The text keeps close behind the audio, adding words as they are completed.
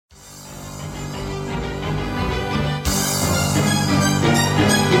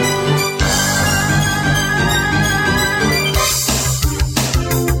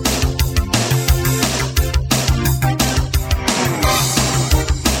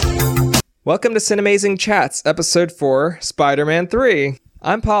Welcome to Cinemazing Chats, Episode 4, Spider-Man 3.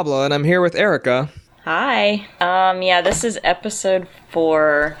 I'm Pablo, and I'm here with Erica. Hi. This is Episode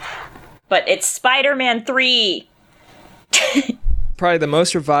 4, but it's Spider-Man 3! Probably the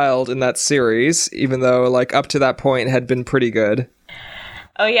most reviled in that series, even though, up to that point, it had been pretty good.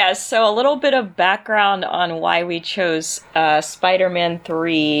 Oh yeah, so a little bit of background on why we chose Spider-Man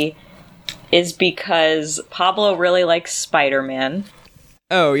 3 is because Pablo really likes Spider-Man.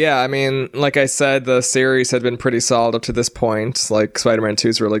 Oh, yeah, I mean, like I said, the series had been pretty solid up to this point. Spider-Man 2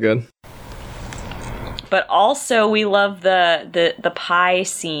 is really good. But also, we love the pie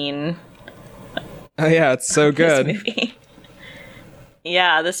scene. Oh, yeah, it's so good. This movie.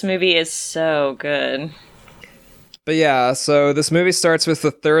 Yeah, this movie is so good. But yeah, so this movie starts with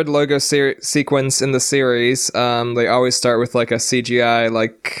the third logo sequence in the series. They always start with a CGI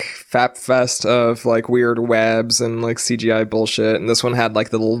fap fest of weird webs and CGI bullshit. And this one had the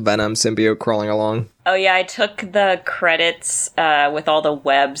little Venom symbiote crawling along. Oh yeah, I took the credits with all the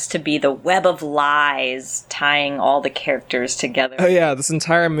webs to be the web of lies tying all the characters together. Oh yeah, this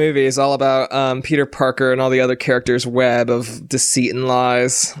entire movie is all about Peter Parker and all the other characters' web of deceit and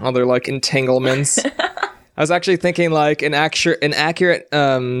lies, all their entanglements. I was actually thinking an accurate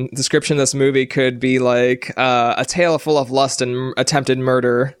description of this movie could be a tale full of lust and attempted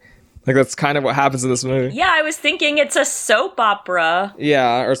murder. That's kind of what happens in this movie. Yeah, I was thinking it's a soap opera.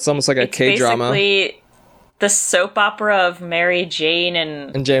 Yeah, or it's almost like a K-drama. Basically the soap opera of Mary Jane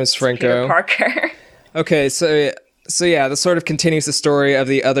and James Franco. Peter Parker. Okay, so yeah, this sort of continues the story of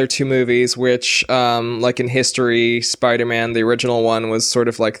the other two movies, which, in history, Spider-Man, the original one, was sort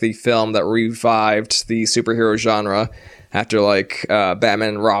of the film that revived the superhero genre after, Batman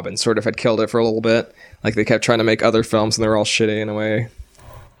and Robin sort of had killed it for a little bit. They kept trying to make other films, and they were all shitty in a way.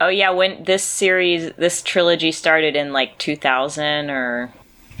 Oh, yeah, when this trilogy started in, 2000, or...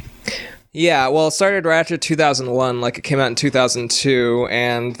 Yeah, well, it started right after 2001, it came out in 2002,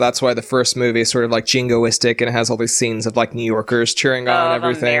 and that's why the first movie is sort of jingoistic, and it has all these scenes of New Yorkers cheering on and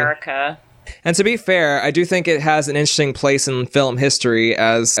everything. America. And to be fair, I do think it has an interesting place in film history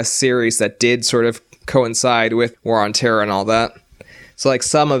as a series that did sort of coincide with War on Terror and all that. So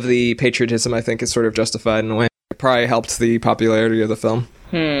some of the patriotism I think is sort of justified in a way. It probably helped the popularity of the film.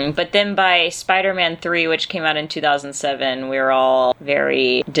 But then by Spider-Man 3, which came out in 2007, we were all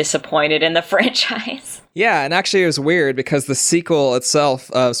very disappointed in the franchise. Yeah, and actually it was weird because the sequel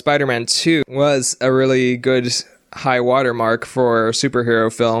itself of Spider-Man 2 was a really good high watermark for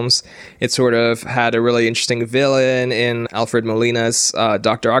superhero films. It sort of had a really interesting villain in Alfred Molina's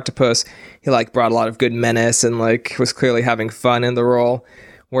Dr. Octopus. He brought a lot of good menace and was clearly having fun in the role.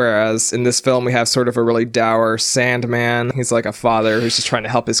 Whereas in this film, we have sort of a really dour Sandman. He's a father who's just trying to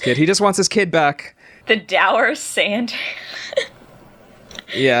help his kid. He just wants his kid back. The dour Sand.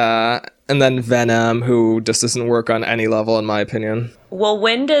 Yeah, and then Venom, who just doesn't work on any level, in my opinion. Well,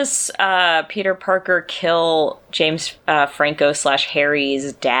 when does Peter Parker kill James Franco /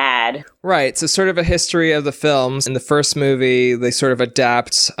 Harry's dad? Right, so sort of a history of the films. In the first movie, they sort of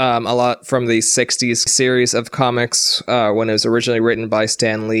adapt a lot from the 60s series of comics when it was originally written by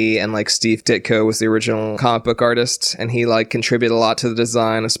Stan Lee, and Steve Ditko was the original comic book artist, and he contributed a lot to the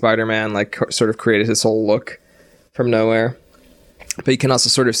design of Spider-Man, sort of created his whole look from nowhere. But you can also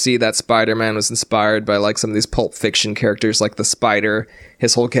sort of see that Spider-Man was inspired by some of these Pulp Fiction characters, like the Spider.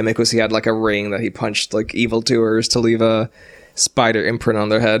 His whole gimmick was he had a ring that he punched evildoers to leave a spider imprint on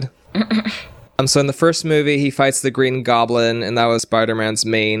their head. So in the first movie, he fights the Green Goblin, and that was Spider-Man's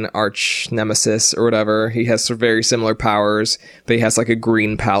main arch nemesis or whatever. He has very similar powers, but he has a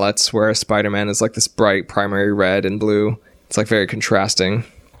green palette, whereas Spider-Man is this bright primary red and blue. It's very contrasting.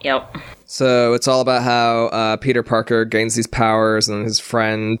 Yep. So it's all about how Peter Parker gains these powers, and his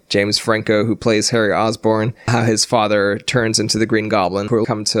friend James Franco, who plays Harry Osborn, how his father turns into the Green Goblin, who will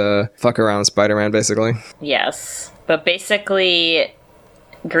come to fuck around with Spider-Man, basically. Yes. But basically,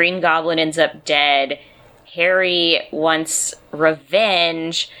 Green Goblin ends up dead. Harry wants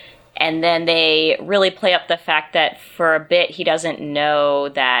revenge, and then they really play up the fact that for a bit he doesn't know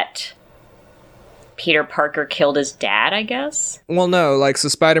that Peter Parker killed his dad, I guess? Well, no, so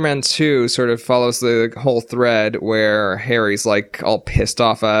Spider-Man 2 sort of follows the whole thread where Harry's, all pissed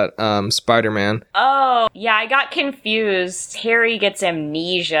off at Spider-Man. Oh, yeah, I got confused. Harry gets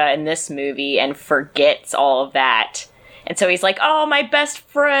amnesia in this movie and forgets all of that. And so he's oh, my best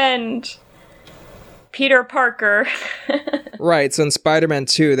friend, Peter Parker. Right, so in Spider-Man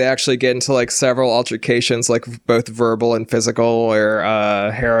 2, they actually get into like several altercations, like both verbal and physical, where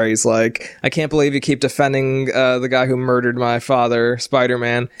Harry's like, I can't believe you keep defending the guy who murdered my father,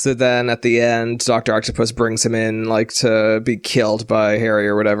 Spider-Man. So then at the end, Dr. Octopus brings him in like to be killed by Harry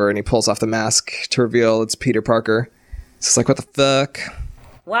or whatever, and he pulls off the mask to reveal it's Peter Parker. It's just like, what the fuck?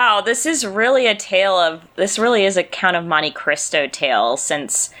 Wow, this really is a Count of Monte Cristo tale,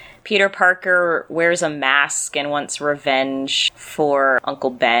 since Peter Parker wears a mask and wants revenge for Uncle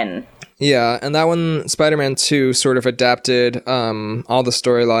Ben. Yeah, and that one, Spider-Man 2, sort of adapted all the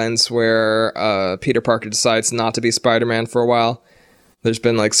storylines where Peter Parker decides not to be Spider-Man for a while. There's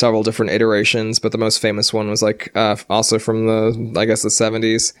been like several different iterations, but the most famous one was like also from the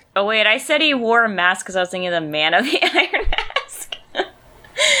 70s. Oh wait, I said he wore a mask because I was thinking of the Man of the Iron Mask.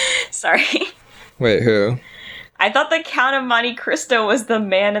 Sorry. Wait, who? I thought the Count of Monte Cristo was the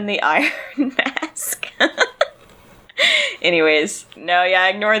Man in the Iron Mask. Anyways, no, yeah,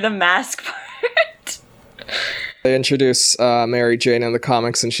 ignore the mask part. They introduce Mary Jane in the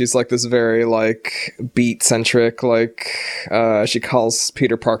comics, and she's like this very like beat-centric, like she calls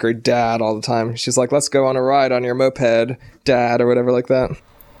Peter Parker Dad all the time. She's like, let's go on a ride on your moped, Dad, or whatever like that.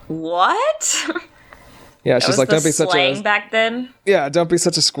 What? Yeah, she's like, don't be such a slang back then. Yeah, don't be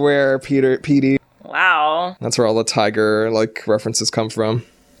such a square, Petey. Wow. That's where all the tiger like references come from.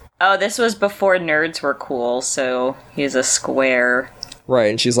 Oh, this was before nerds were cool, so he's a square. Right,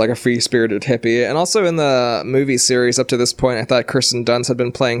 and she's like a free-spirited hippie. And also in the movie series up to this point, I thought Kirsten Dunst had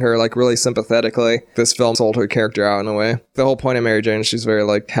been playing her like really sympathetically. This film sold her character out in a way. The whole point of Mary Jane, she's very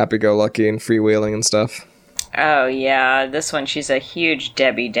like happy-go-lucky and freewheeling and stuff. Oh yeah, this one she's a huge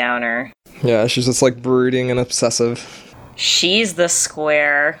Debbie Downer. Yeah, she's just like brooding and obsessive. She's the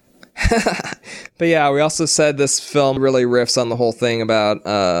square. But yeah, we also said this film really riffs on the whole thing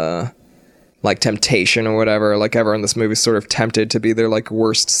about like temptation or whatever. Like everyone in this movie is sort of tempted to be their like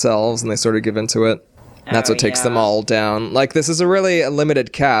worst selves, and they sort of give into it. And that's what takes them all down. Like, this is a really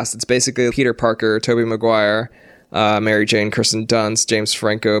limited cast. It's basically Peter Parker, Tobey Maguire, Mary Jane, Kirsten Dunst, James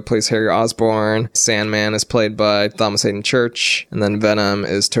Franco plays Harry Osborn, Sandman is played by Thomas Hayden Church, and then Venom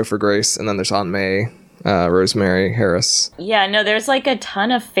is Topher Grace, and then there's Aunt May, Rosemary Harris. Yeah, no, there's like a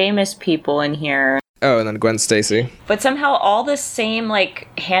ton of famous people in here. Oh, and then Gwen Stacy. But somehow all the same, like,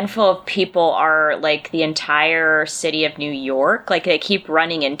 handful of people are, like, the entire city of New York. Like, they keep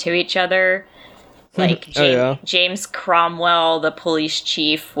running into each other. Like, James Cromwell, the police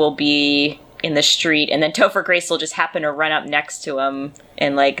chief, will be in the street, and then Topher Grace will just happen to run up next to him.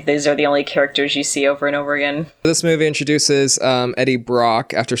 And, like, those are the only characters you see over and over again. This movie introduces Eddie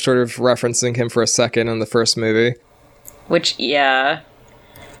Brock after sort of referencing him for a second in the first movie. Which, yeah...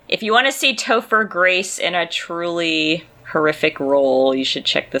 If you want to see Topher Grace in a truly horrific role, you should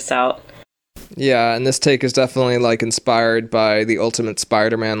check this out. Yeah, and this take is definitely like inspired by the Ultimate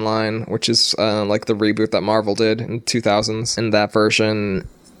Spider-Man line, which is like the reboot that Marvel did in 2000s. In that version,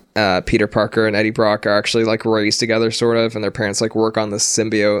 Peter Parker and Eddie Brock are actually like raised together, sort of, and their parents like work on this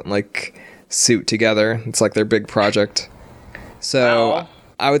symbiote like suit together. It's like their big project. So... Wow.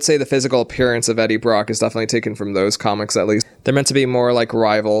 I would say the physical appearance of Eddie Brock is definitely taken from those comics, at least. They're meant to be more like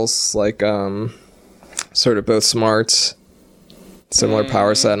rivals, like sort of both smart, similar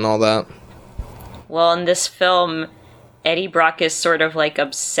power set and all that. Well, in this film, Eddie Brock is sort of like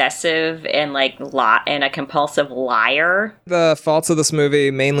obsessive and like and a compulsive liar. The faults of this movie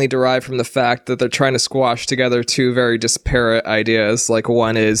mainly derive from the fact that they're trying to squash together two very disparate ideas. Like,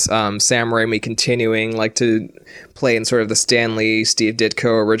 one is Sam Raimi continuing like to play in sort of the Stan Lee, Steve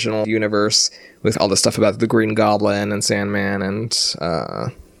Ditko original universe with all the stuff about the Green Goblin and Sandman and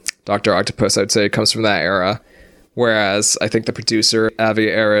Dr. Octopus. I'd say it comes from that era. Whereas I think the producer,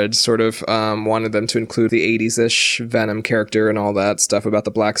 Avi Arad, sort of wanted them to include the 80s-ish Venom character and all that stuff about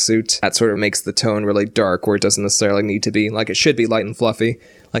the black suit. That sort of makes the tone really dark, where it doesn't necessarily need to be. Like, it should be light and fluffy,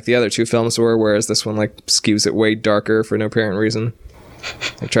 like the other two films were, whereas this one, like, skews it way darker for no apparent reason.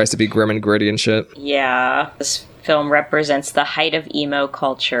 It tries to be grim and gritty and shit. Yeah, this film represents the height of emo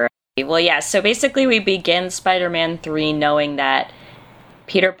culture. Well, yeah, so basically we begin Spider-Man 3 knowing that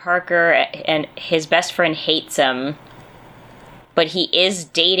Peter Parker and his best friend hates him, but he is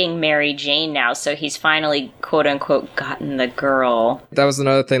dating Mary Jane now, so he's finally, quote-unquote, gotten the girl. That was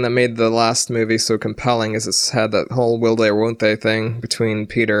another thing that made the last movie so compelling, is it's had that whole will they or won't they thing between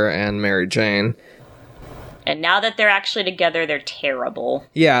Peter and Mary Jane. And now that they're actually together, they're terrible.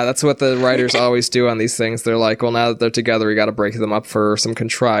 Yeah, that's what the writers always do on these things. They're like, well, now that they're together, we gotta break them up for some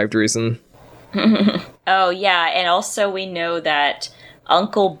contrived reason. Oh, yeah, and also we know that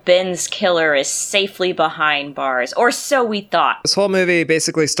Uncle Ben's killer is safely behind bars, or so we thought. This whole movie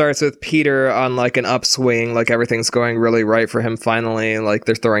basically starts with Peter on like an upswing, like everything's going really right for him finally, like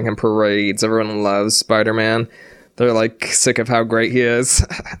they're throwing him parades, everyone loves Spider-Man. They're like sick of how great he is.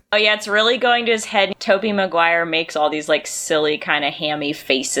 Oh yeah, it's really going to his head. Tobey Maguire makes all these like silly kind of hammy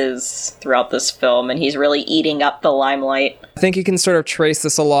faces throughout this film, and he's really eating up the limelight. I think you can sort of trace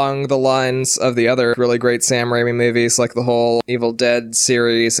this along the lines of the other really great Sam Raimi movies, like the whole Evil Dead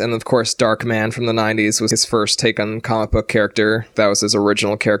series, and of course Darkman from the 90s was his first take on comic book character. That was his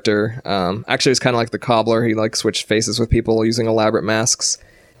original character. Actually, it was kind of like the Cobbler. He like switched faces with people using elaborate masks.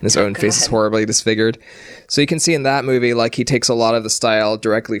 And his own face is horribly disfigured. So you can see in that movie, like, he takes a lot of the style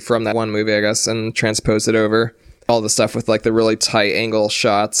directly from that one movie, I guess, and transposed it over. All the stuff with, like, the really tight angle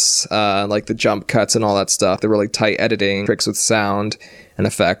shots, like the jump cuts and all that stuff, the really tight editing, tricks with sound and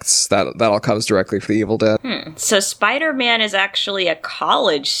effects, that all comes directly from The Evil Dead. So Spider-Man is actually a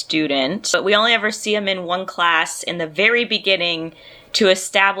college student, but we only ever see him in one class in the very beginning to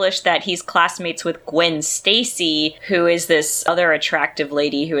establish that he's classmates with Gwen Stacy, who is this other attractive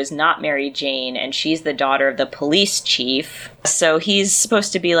lady who is not Mary Jane, and she's the daughter of the police chief. So he's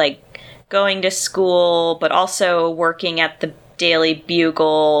supposed to be, like, going to school, but also working at the Daily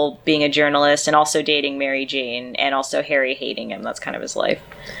Bugle, being a journalist, and also dating Mary Jane, and also Harry hating him. That's kind of his life.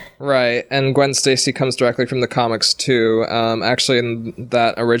 Right, and Gwen Stacy comes directly from the comics too. Actually, in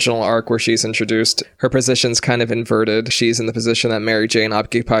that original arc where she's introduced, her position's kind of inverted. She's in the position that Mary Jane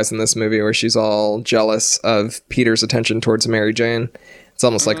occupies in this movie, where she's all jealous of Peter's attention towards Mary Jane. It's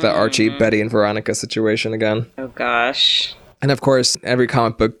almost like that Archie, Betty, and Veronica situation again. Oh gosh. And of course, every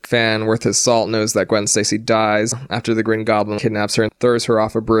comic book fan worth his salt knows that Gwen Stacy dies after the Green Goblin kidnaps her and throws her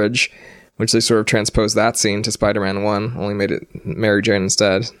off a bridge, which they sort of transposed that scene to Spider-Man 1, only made it Mary Jane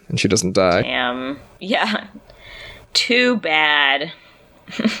instead, and she doesn't die. Damn. Yeah. Too bad.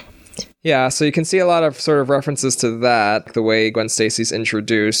 Yeah, so you can see a lot of sort of references to that. The way Gwen Stacy's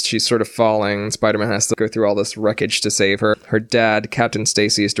introduced, she's sort of falling. Spider-Man has to go through all this wreckage to save her. Her dad, Captain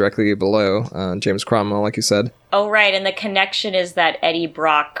Stacy, is directly below, James Cromwell, like you said. Oh, right, and the connection is that Eddie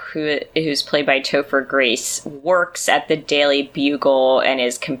Brock, who's played by Topher Grace, works at the Daily Bugle and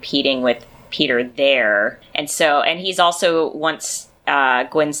is competing with Peter there. And he's also wants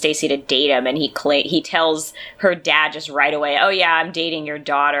Gwen Stacy to date him, and he tells her dad just right away, "Oh yeah, I'm dating your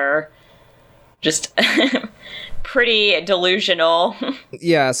daughter." Just pretty delusional.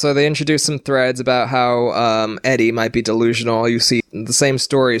 Yeah, so they introduced some threads about how Eddie might be delusional. You see the same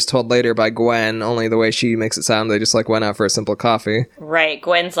story is told later by Gwen, only the way she makes it sound, they just like went out for a simple coffee. Right,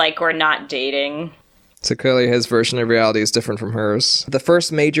 Gwen's like, "We're not dating." So clearly his version of reality is different from hers. The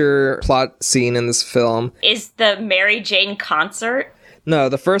first major plot scene in this film is the Mary Jane concert. No,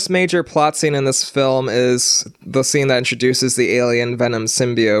 the first major plot scene in this film is the scene that introduces the alien Venom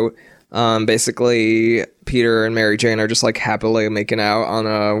symbiote. Basically, Peter and Mary Jane are just like happily making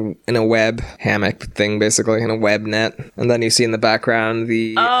out in a web hammock thing, basically in a web net. And then you see in the background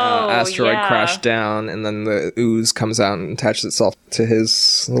the asteroid crash down, and then the ooze comes out and attaches itself to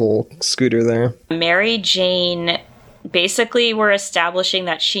his little scooter there. Mary Jane, basically, we're establishing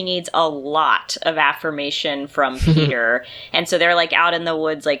that she needs a lot of affirmation from Peter, and so they're like out in the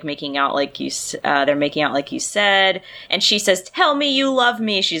woods, like making out like they're making out like you said, and she says, "Tell me you love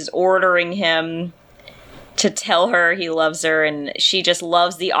me." She's ordering him to tell her he loves her, and she just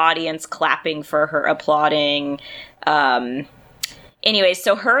loves the audience clapping for her, applauding. Anyway,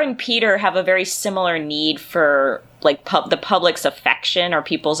 so her and Peter have a very similar need for like the public's affection or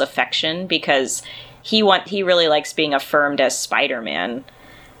people's affection, because he really likes being affirmed as Spider-Man.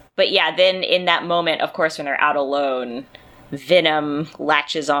 But yeah, then in that moment, of course, when they're out alone, Venom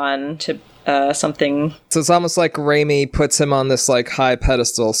latches on to something. So it's almost like Raimi puts him on this like high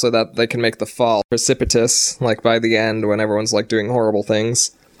pedestal so that they can make the fall precipitous, like by the end when everyone's like doing horrible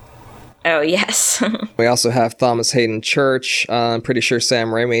things. Oh, yes. We also have Thomas Hayden Church. I'm pretty sure Sam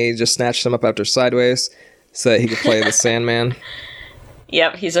Raimi just snatched him up after Sideways so that he could play the Sandman.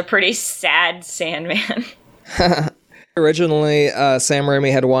 Yep, he's a pretty sad Sandman. Originally, Sam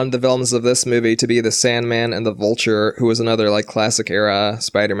Raimi had wanted the villains of this movie to be the Sandman and the Vulture, who was another like classic era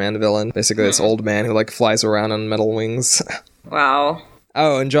Spider-Man villain. Basically, this old man who like flies around on metal wings. Wow.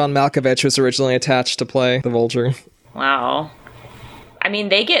 Oh, and John Malkovich was originally attached to play the Vulture. Wow. I mean,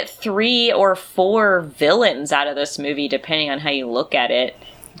 they get 3 or 4 villains out of this movie, depending on how you look at it.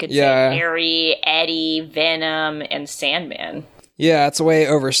 You could say Harry, Eddie, Venom, and Sandman. Yeah, it's way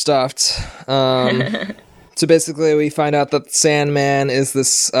overstuffed. It's So basically, we find out that Sandman is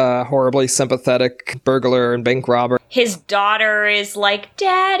this horribly sympathetic burglar and bank robber. His daughter is like,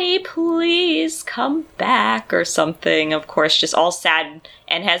 "Daddy, please come back," or something. Of course, just all sad,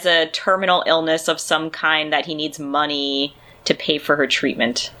 and has a terminal illness of some kind that he needs money to pay for her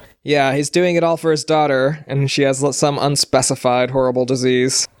treatment. Yeah, he's doing it all for his daughter, and she has some unspecified horrible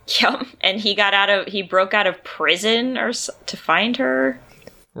disease. Yep, and he broke out of prison to find her.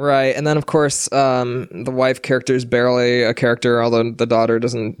 Right, and then of course, the wife character is barely a character, although the daughter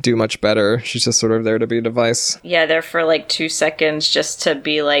doesn't do much better. She's just sort of there to be a device. Yeah, there for like 2 seconds just to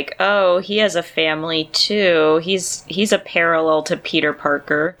be like, oh, he has a family too. He's a parallel to Peter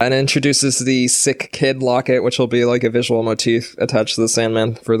Parker. And introduces the sick kid locket, which will be like a visual motif attached to the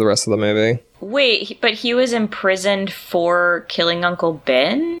Sandman for the rest of the movie. Wait, but he was imprisoned for killing Uncle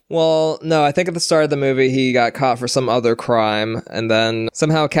Ben? Well, no, I think at the start of the movie he got caught for some other crime, and then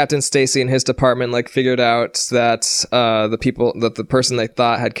somehow Captain Stacy and his department like figured out that the person they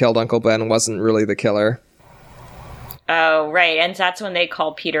thought had killed Uncle Ben wasn't really the killer. Oh, right, and that's when they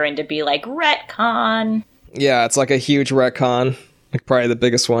call Peter in to be like, retcon. Yeah, it's like a huge retcon, like probably the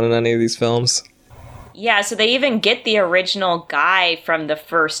biggest one in any of these films. Yeah, so they even get the original guy from the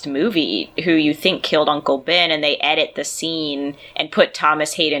first movie who you think killed Uncle Ben, and they edit the scene and put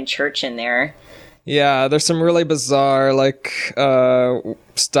Thomas Hayden Church in there. Yeah, there's some really bizarre, like,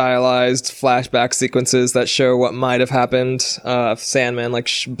 stylized flashback sequences that show what might have happened. Sandman, like,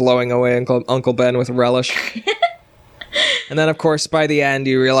 blowing away Uncle Ben with relish. And then, of course, by the end,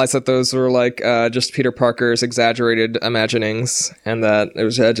 you realize that those were, like, just Peter Parker's exaggerated imaginings, and that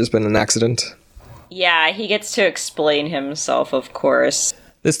it had just been an accident. Yeah, he gets to explain himself, of course.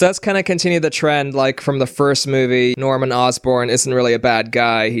 This does kind of continue the trend, like, from the first movie. Norman Osborn isn't really a bad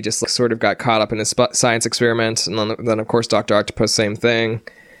guy. He just sort of got caught up in his science experiment. And then, of course, Dr. Octopus, same thing.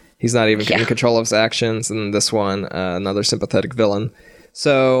 He's not even in control of his actions. And this one, another sympathetic villain.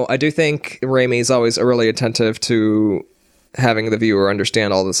 So I do think Raimi's always really attentive to having the viewer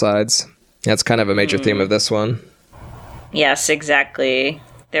understand all the sides. That's kind of a major theme of this one. Yes, exactly.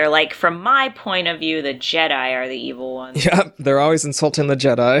 They're like, from my point of view, the Jedi are the evil ones. Yep, they're always insulting the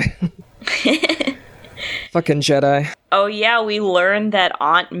Jedi. Fucking Jedi. Oh yeah, we learned that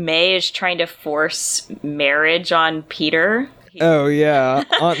Aunt May is trying to force marriage on Peter. Oh yeah,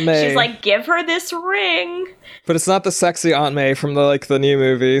 Aunt May. She's like, give her this ring. But it's not the sexy Aunt May from the new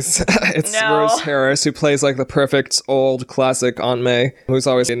movies. It's Rose Harris, who plays like the perfect old classic Aunt May, who's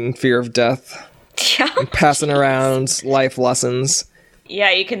always in fear of death. And passing around life lessons.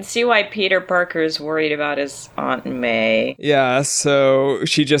 Yeah, you can see why Peter Parker's worried about his Aunt May. Yeah, so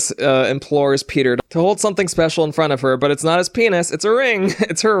she just implores Peter to hold something special in front of her, but it's not his penis, it's a ring.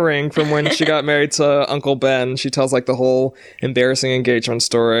 It's her ring from when she got married to Uncle Ben. She tells like the whole embarrassing engagement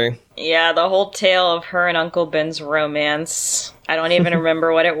story. Yeah, the whole tale of her and Uncle Ben's romance. I don't even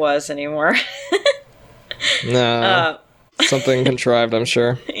remember what it was anymore. No, something contrived, I'm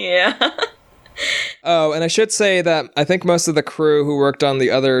sure. Yeah. Oh, and I should say that I think most of the crew who worked on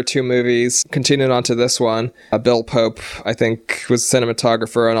the other two movies continued on to this one. Bill Pope, I think, was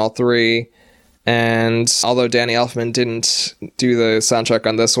cinematographer on all three. And although Danny Elfman didn't do the soundtrack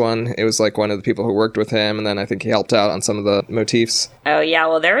on this one, it was like one of the people who worked with him. And then I think he helped out on some of the motifs. Oh, yeah.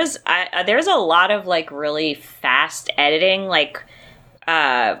 Well, there's a lot of like really fast editing, like,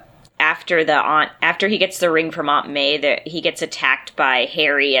 after he gets the ring from Aunt May, he gets attacked by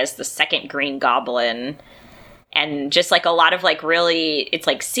Harry as the second Green Goblin. And just like a lot of like really, it's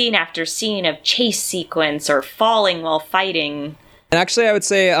like scene after scene of chase sequence or falling while fighting. And actually, I would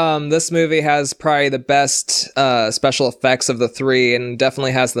say this movie has probably the best special effects of the three and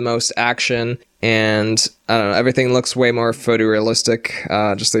definitely has the most action. And I don't know, everything looks way more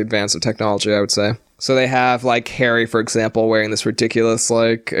photorealistic, just the advance of technology, I would say. So they have, like, Harry, for example, wearing this ridiculous,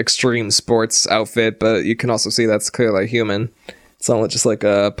 like, extreme sports outfit, but you can also see that's clearly human. It's not just like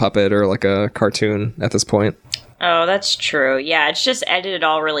a puppet or like a cartoon at this point. Oh, that's true. Yeah, it's just edited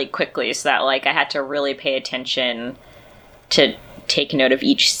all really quickly so that, like, I had to really pay attention to take note of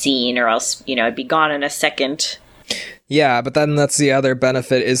each scene or else, I'd be gone in a second. Yeah, but then that's the other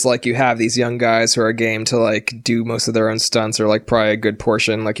benefit is, like, you have these young guys who are game to, like, do most of their own stunts or, like, probably a good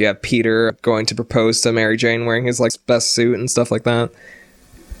portion. Like, you have Peter going to propose to Mary Jane wearing his, like, best suit and stuff like that.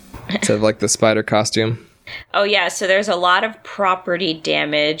 Instead of, like, the spider costume. Oh, yeah, so there's a lot of property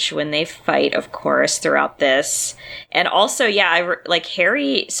damage when they fight, of course, throughout this. And also, yeah,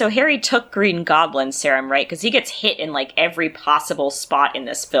 Harry took Green Goblin serum, right? Because he gets hit in, like, every possible spot in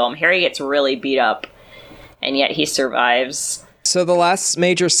this film. Harry gets really beat up. And yet he survives. So the last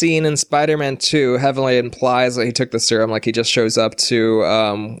major scene in Spider-Man 2 heavily implies that he took the serum, like he just shows up to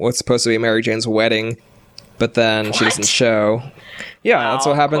what's supposed to be Mary Jane's wedding. but then she doesn't show. Yeah, that's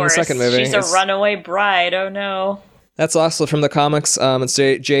what happened in the second movie. She's a runaway bride. Oh no. That's also from the comics. It's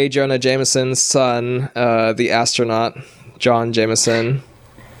J. Jonah Jameson's son, the astronaut, John Jameson.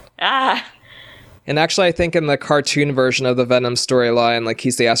 Ah. And actually, I think in the cartoon version of the Venom storyline, like,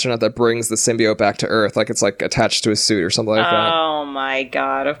 he's the astronaut that brings the symbiote back to Earth. Like, it's, like, attached to his suit or something like that. Oh my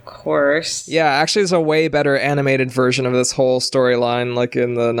god, of course. Yeah, actually, there's a way better animated version of this whole storyline, like,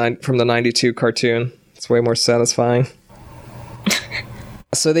 from the 92 cartoon. It's way more satisfying.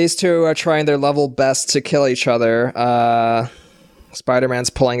 So these two are trying their level best to kill each other. Spider-Man's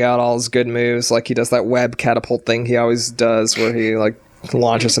pulling out all his good moves, like he does that web catapult thing he always does, where he, like,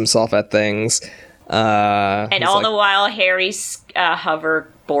 launches himself at things. And all the while, Harry's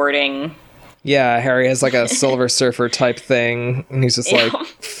hoverboarding. Yeah, Harry has like a Silver Surfer type thing, and he's just like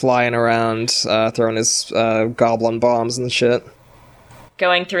flying around, throwing his goblin bombs and shit.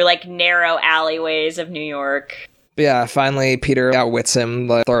 Going through like narrow alleyways of New York. But yeah, finally Peter outwits him,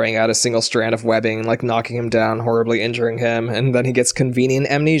 like throwing out a single strand of webbing, like knocking him down, horribly injuring him, and then he gets convenient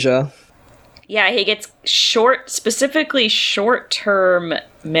amnesia. Yeah, he gets specifically short-term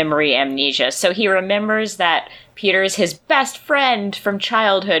memory amnesia. So he remembers that Peter is his best friend from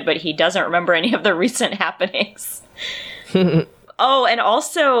childhood, but he doesn't remember any of the recent happenings. Oh, and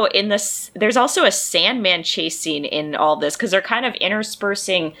also there's also a Sandman chase scene in all this, because they're kind of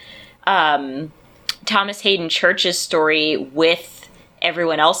interspersing Thomas Hayden Church's story with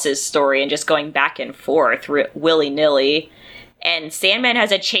everyone else's story and just going back and forth willy-nilly. And Sandman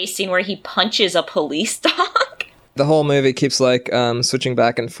has a chase scene where he punches a police dog. The whole movie keeps like switching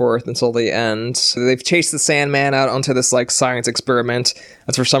back and forth until the end. So they've chased the Sandman out onto this like science experiment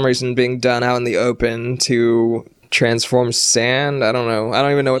that's for some reason being done out in the open to transform sand. I don't know. I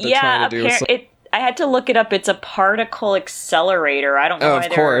don't even know what they're trying to do. I had to look it up. It's a particle accelerator. I don't know why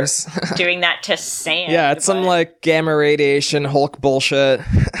they're doing that to sand. Yeah, it's some like gamma radiation Hulk bullshit.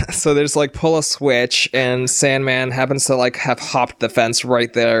 So there's like pull a switch and Sandman happens to like have hopped the fence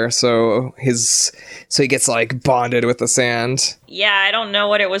right there. So he gets like bonded with the sand. Yeah, I don't know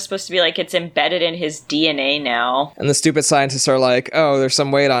what it was supposed to be like. It's embedded in his DNA now. And the stupid scientists are like, oh, there's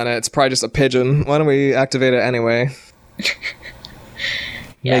some weight on it. It's probably just a pigeon. Why don't we activate it anyway?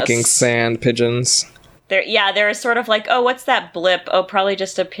 Yes. Making sand pigeons. They're sort of like, oh, what's that blip? Oh, probably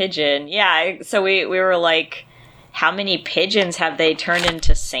just a pigeon. Yeah, so we were like, how many pigeons have they turned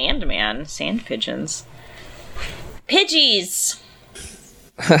into Sandman? Sand pigeons. Pidgeys!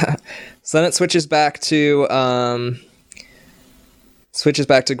 So then it switches back to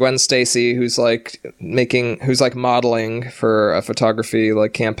Gwen Stacy, who's like modeling for a photography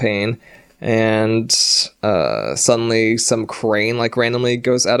like campaign. And suddenly some crane like randomly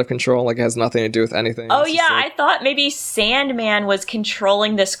goes out of control, like it has nothing to do with anything. Oh yeah, I thought maybe Sandman was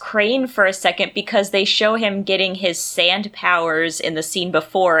controlling this crane for a second because they show him getting his sand powers in the scene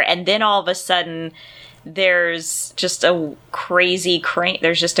before, and then all of a sudden there's just a crazy crane.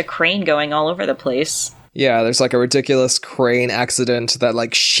 There's just a crane going all over the place. Yeah, there's like a ridiculous crane accident that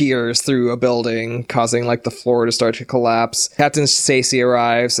like shears through a building, causing like the floor to start to collapse. Captain Stacy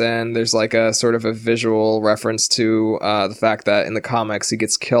arrives, and there's like a sort of a visual reference to the fact that in the comics he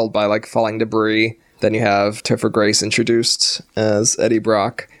gets killed by like falling debris. Then you have Topher Grace introduced as Eddie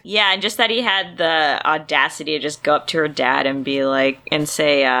Brock. Yeah, and just that he had the audacity to just go up to her dad and be like, and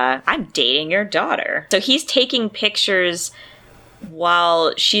say, I'm dating your daughter. So he's taking pictures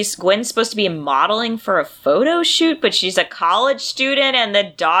while Gwen's supposed to be modeling for a photo shoot, but she's a college student and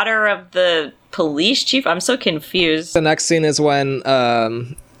the daughter of the police chief. I'm so confused. The next scene is when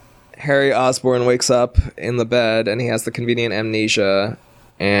Harry Osborn wakes up in the bed and he has the convenient amnesia,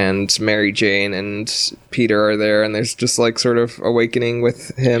 and Mary Jane and Peter are there, and there's just like sort of awakening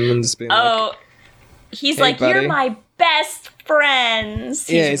with him and just being he's hey, like, buddy. You're my best friends.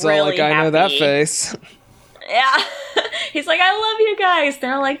 He's really all like, I know that face. Yeah. He's like, I love you guys.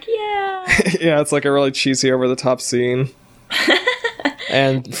 They're like, yeah. Yeah, it's like a really cheesy, over-the-top scene.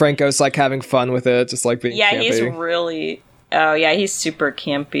 And Franco's like having fun with it, just like being campy. He's super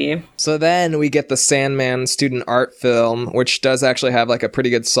campy. So then we get the Sandman student art film, which does actually have like a pretty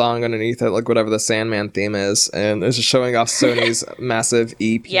good song underneath it, like whatever the Sandman theme is. And it's just showing off Sony's massive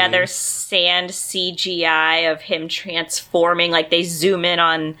EP. Yeah, there's sand CGI of him transforming. Like they zoom in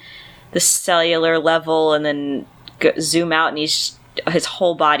on the cellular level and then zoom out, and his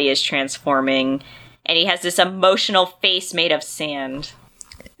whole body is transforming, and he has this emotional face made of sand.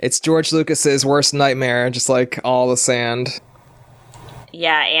 It's George Lucas's worst nightmare, just like all the sand.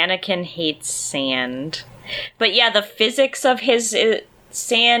 Yeah, Anakin hates sand. But yeah, the physics of his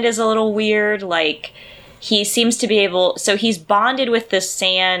sand is a little weird. Like, he seems to be able, so he's bonded with the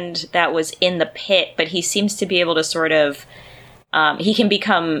sand that was in the pit, but he seems to be able to sort of, he can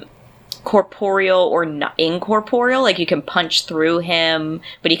become corporeal or not incorporeal. Like, you can punch through him,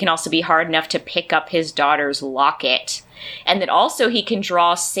 but he can also be hard enough to pick up his daughter's locket. And then also he can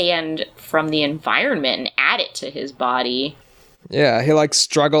draw sand from the environment and add it to his body. Yeah, he like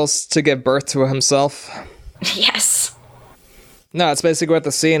struggles to give birth to himself. Yes. No, it's basically what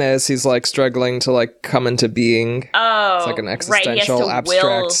the scene is. He's like struggling to like come into being. Oh, it's like an right, existential,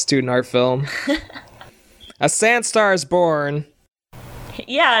 abstract student art film. A sand star is born.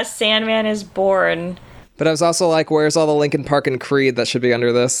 Yeah, Sandman is born. But I was also like, where's all the Linkin Park and Creed that should be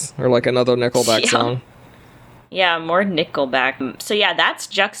under this? Or like another Nickelback song. Yeah, more Nickelback. So yeah, that's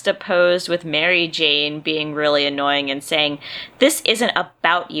juxtaposed with Mary Jane being really annoying and saying, this isn't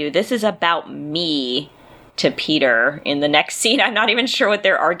about you, this is about me, to Peter in the next scene. I'm not even sure what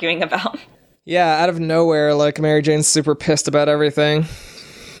they're arguing about. Yeah, out of nowhere, like, Mary Jane's super pissed about everything.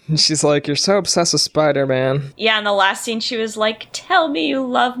 And she's like, you're so obsessed with Spider-Man. Yeah, in the last scene she was like, tell me you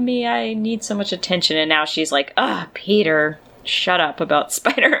love me, I need so much attention. And now she's like, Peter, shut up about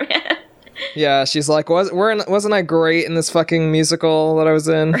Spider-Man. Yeah, she's like, wasn't I great in this fucking musical that I was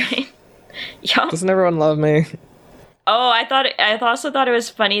in? Right. Yeah. Doesn't everyone love me? Oh, I also thought it was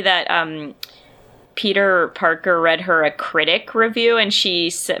funny that Peter Parker read her a critic review, and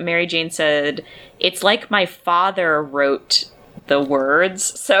Mary Jane said, it's like my father wrote the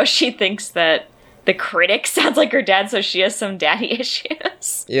words, so she thinks that the critic sounds like her dad, so she has some daddy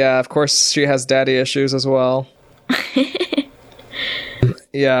issues. Yeah, of course she has daddy issues as well.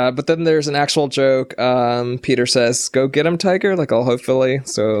 Yeah, but then there's an actual joke. Peter says, go get him, Tiger, like, all hopefully.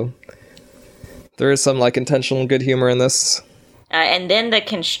 So there is some, like, intentional good humor in this. And then the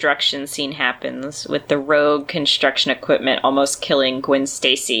construction scene happens with the rogue construction equipment almost killing Gwen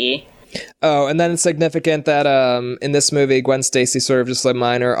Stacy. Oh, and then it's significant that in this movie, Gwen Stacy's sort of just a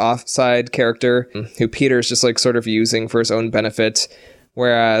minor offside character who Peter's just, like, sort of using for his own benefit.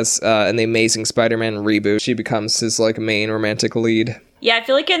 Whereas in the Amazing Spider-Man reboot, she becomes his, like, main romantic lead. Yeah, I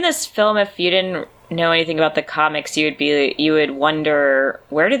feel like in this film, if you didn't know anything about the comics, you would wonder,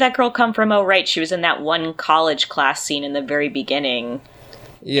 where did that girl come from? Oh, right, she was in that one college class scene in the very beginning.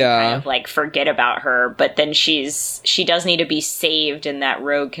 Yeah. Kind of like forget about her, but then she does need to be saved in that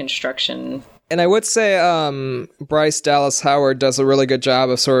rogue construction. And I would say Bryce Dallas Howard does a really good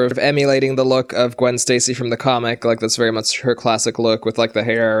job of sort of emulating the look of Gwen Stacy from the comic. Like, that's very much her classic look with, like, the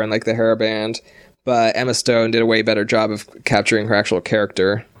hair and, like, the hairband. But Emma Stone did a way better job of capturing her actual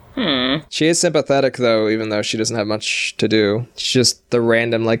character. She is sympathetic, though, even though she doesn't have much to do. She's just the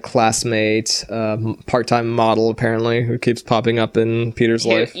random, like, classmate, part-time model, apparently, who keeps popping up in Peter's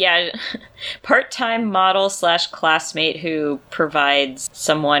life. Yeah, part-time model / classmate who provides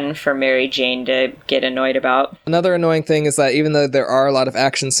someone for Mary Jane to get annoyed about. Another annoying thing is that even though there are a lot of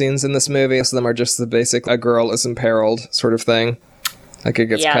action scenes in this movie, most of them are just the basic, a girl is imperiled sort of thing. Like, it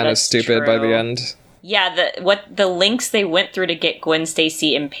gets kind of stupid by the end. Yeah, the links they went through to get Gwen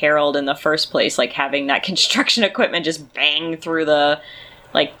Stacy imperiled in the first place, like having that construction equipment just bang through the,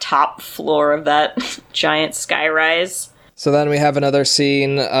 like, top floor of that giant skyrise. So then we have another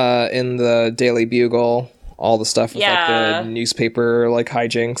scene in the Daily Bugle, all the stuff with like the newspaper, like,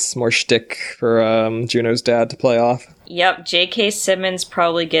 hijinks, more shtick for Juno's dad to play off. Yep, J.K. Simmons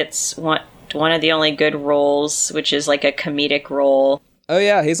probably gets one of the only good roles, which is like a comedic role. Oh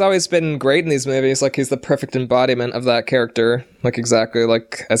yeah, he's always been great in these movies. Like, he's the perfect embodiment of that character. Like, exactly,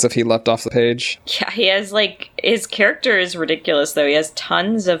 like, as if he leapt off the page. Yeah, he has, like, his character is ridiculous, though. He has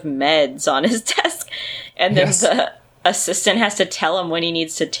tons of meds on his desk. And then the assistant has to tell him when he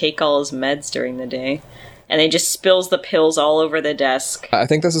needs to take all his meds during the day. And he just spills the pills all over the desk. I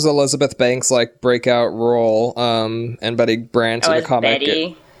think this is Elizabeth Banks' like breakout role, and Betty Brant in the comic.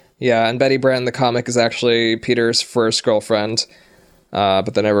 Betty. Yeah, and Betty Brant in the comic is actually Peter's first girlfriend,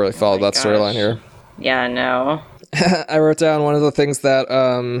 but they never really followed that storyline here. Yeah, no. I wrote down one of the things that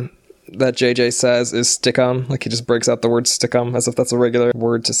that JJ says is stickum. Like, he just breaks out the word stickum as if that's a regular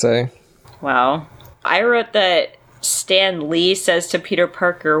word to say. Wow. I wrote that Stan Lee says to Peter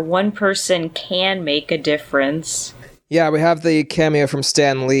Parker, one person can make a difference. Yeah, we have the cameo from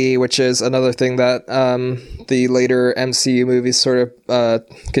Stan Lee, which is another thing that the later MCU movies sort of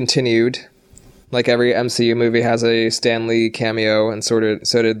continued. Like, every MCU movie has a Stan Lee cameo, and so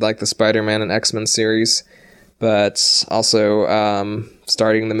did like the Spider-Man and X-Men series. But also,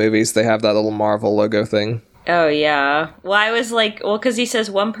 starting the movies, they have that little Marvel logo thing. Oh, yeah. Well, I was like, well, because he says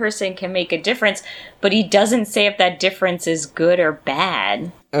one person can make a difference, but he doesn't say if that difference is good or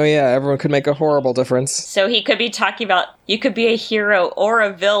bad. Oh yeah, everyone could make a horrible difference. So he could be talking about, you could be a hero or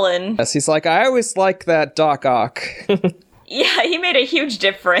a villain. Yes, he's like, I always like that Doc Ock. Yeah, he made a huge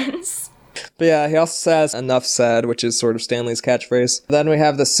difference. But yeah, he also says, enough said, which is sort of Stanley's catchphrase. Then we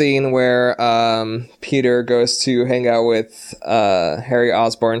have the scene where Peter goes to hang out with Harry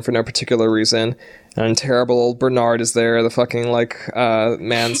Osborn for no particular reason. And terrible old Bernard is there, the fucking, like,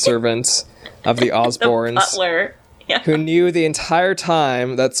 manservant of the Osborns. The butler. Yeah. Who knew the entire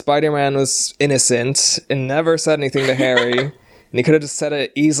time that Spider-Man was innocent and never said anything to Harry. And he could have just said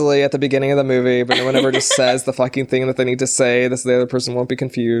it easily at the beginning of the movie, but no one ever just says the fucking thing that they need to say. This the other person won't be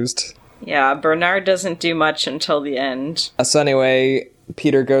confused. Yeah, Bernard doesn't do much until the end. So anyway,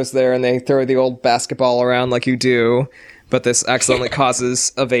 Peter goes there and they throw the old basketball around like you do, but this accidentally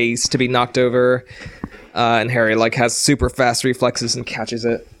causes a vase to be knocked over, and Harry like has super fast reflexes and catches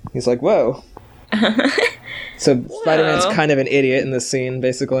it. He's like, whoa. So Spider-Man's kind of an idiot in this scene,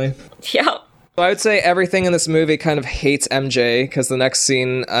 basically. Yeah. So I would say everything in this movie kind of hates MJ, because the next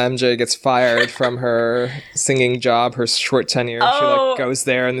scene, MJ gets fired from her singing job, her short tenure. Oh. She like goes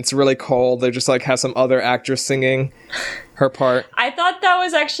there and it's really cold. They just like have some other actress singing her part. I thought that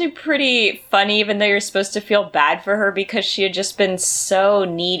was actually pretty funny, even though you're supposed to feel bad for her because she had just been so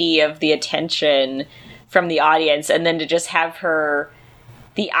needy of the attention from the audience, and then to just have her,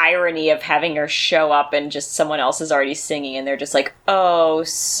 the irony of having her show up and just someone else is already singing and they're just like, oh,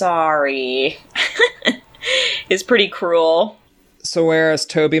 sorry, is pretty cruel. So whereas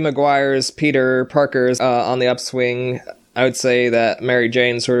Tobey Maguire's Peter Parker's on the upswing, I would say that Mary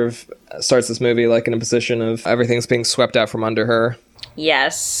Jane sort of starts this movie like in a position of everything's being swept out from under her.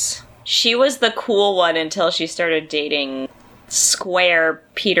 Yes. She was the cool one until she started dating square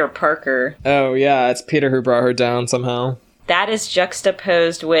Peter Parker. Oh yeah, it's Peter who brought her down somehow. That is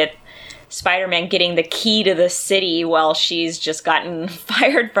juxtaposed with Spider-Man getting the key to the city while she's just gotten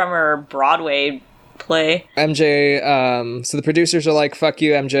fired from her Broadway play. MJ, so the producers are like, fuck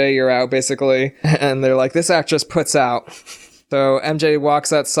you, MJ, you're out, basically. And they're like, this actress puts out. So MJ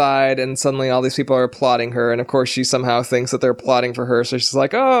walks outside and suddenly all these people are applauding her. And of course she somehow thinks that they're applauding for her. So she's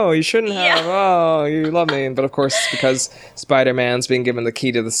like, oh, you shouldn't have. Yeah. Oh, you love me. But of course it's because Spider-Man's being given the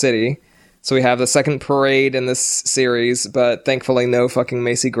key to the city. So we have the second parade in this series, but thankfully no fucking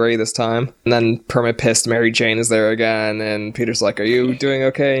Macy Gray this time. And then perma pissed Mary Jane is there again, and Peter's like, are you doing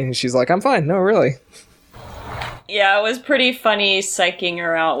okay? And she's like, I'm fine. No, really. Yeah, it was pretty funny psyching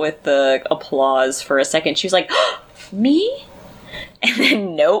her out with the applause for a second. She was like, oh, me? And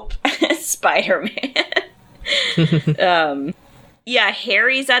then, nope, Spider-Man. Yeah,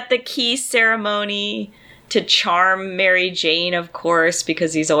 Harry's at the key ceremony to charm Mary Jane, of course,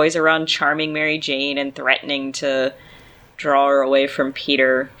 because he's always around charming Mary Jane and threatening to draw her away from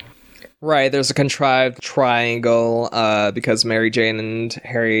Peter. Right, there's a contrived triangle because Mary Jane and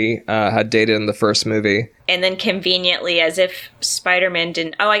Harry had dated in the first movie. And then conveniently, as if Spider-Man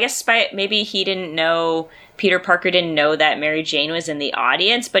didn't... Oh, I guess maybe he didn't know... Peter Parker didn't know that Mary Jane was in the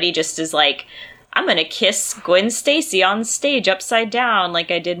audience, but he just is like, I'm gonna kiss Gwen Stacy on stage upside down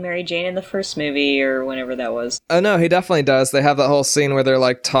like I did Mary Jane in the first movie or whenever that was. Oh no, he definitely does. They have that whole scene where they're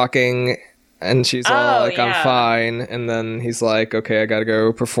like talking and she's all like, I'm fine. And then he's like, okay, I gotta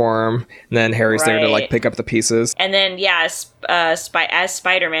go perform. And then Harry's there to like pick up the pieces. And then, yeah, as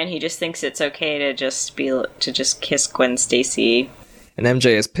Spider-Man, he just thinks it's okay to just kiss Gwen Stacy. And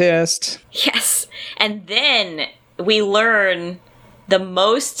MJ is pissed. Yes. And then we learn the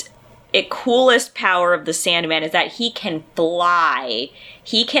coolest power of the Sandman is that he can fly.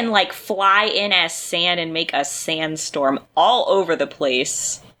 He can like fly in as sand and make a sandstorm all over the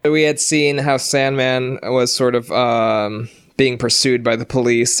place. We had seen how Sandman was sort of being pursued by the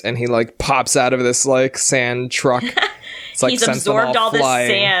police, and he like pops out of this like sand truck. It's like he's absorbed all this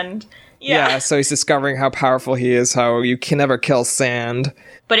sand. Yeah, so he's discovering how powerful he is, how you can never kill sand.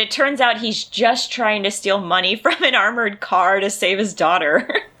 But it turns out he's just trying to steal money from an armored car to save his daughter.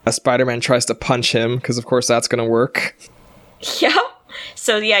 Spider-Man tries to punch him, because of course that's going to work. Yep.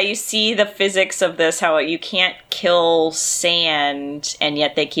 So yeah, you see the physics of this, how you can't kill sand, and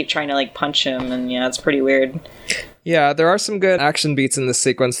yet they keep trying to like punch him, and yeah, it's pretty weird. Yeah, there are some good action beats in this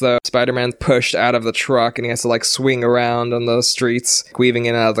sequence, though. Spider-Man's pushed out of the truck, and he has to, like, swing around on the streets, weaving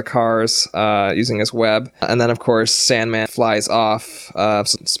in and out of the cars, using his web. And then, of course, Sandman flies off.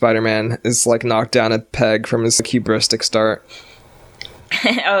 Spider-Man is, like, knocked down a peg from his hubristic start.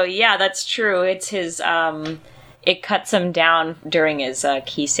 Oh, yeah, that's true. It's his, it cuts him down during his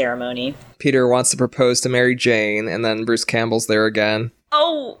key ceremony. Peter wants to propose to Mary Jane, and then Bruce Campbell's there again.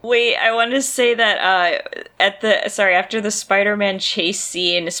 Oh, wait, I wanted to say that after the Spider-Man chase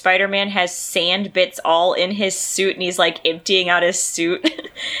scene, Spider-Man has sand bits all in his suit and he's like emptying out his suit.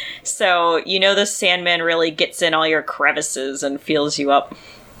 So, the Sandman really gets in all your crevices and feels you up.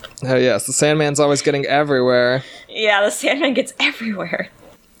 Oh yes, the Sandman's always getting everywhere. Yeah, the Sandman gets everywhere.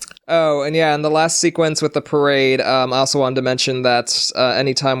 Oh, and yeah, in the last sequence with the parade, I also wanted to mention that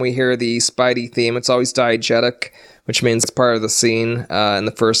anytime we hear the Spidey theme, it's always diegetic, which means it's part of the scene. In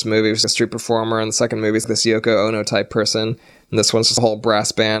the first movie, it was a street performer, and the second movie is this Yoko Ono type person. And this one's just a whole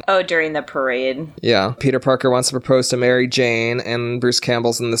brass band. Oh, during the parade. Yeah. Peter Parker wants to propose to Mary Jane, and Bruce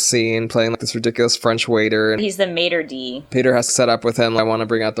Campbell's in the scene playing like this ridiculous French waiter. And he's the maitre d'. Peter has to set up with him. I want to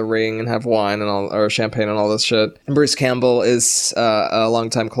bring out the ring and have wine and or champagne and all this shit. And Bruce Campbell is a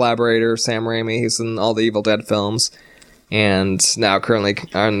longtime collaborator, Sam Raimi. He's in all the Evil Dead films. And now currently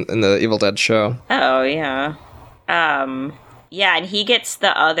in the Evil Dead show. Oh, yeah. Yeah, and he gets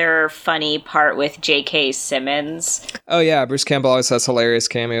the other funny part with J.K. Simmons. Oh yeah, Bruce Campbell always has hilarious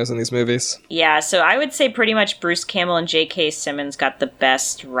cameos in these movies. Yeah, so I would say pretty much Bruce Campbell and J.K. Simmons got the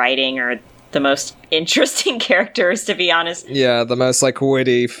best writing or the most interesting characters, to be honest. Yeah, the most like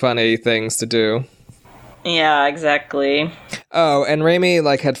witty, funny things to do. Yeah, exactly. Oh, and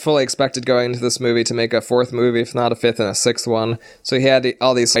Raimi had fully expected going into this movie to make a fourth movie, if not a fifth and a sixth one. So he had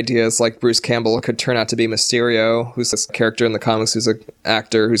all these ideas, like Bruce Campbell could turn out to be Mysterio, who's this character in the comics who's an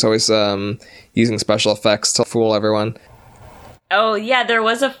actor who's always using special effects to fool everyone. Oh, yeah, there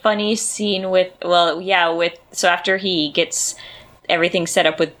was a funny scene so after he gets everything set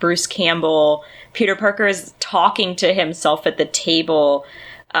up with Bruce Campbell, Peter Parker is talking to himself at the table.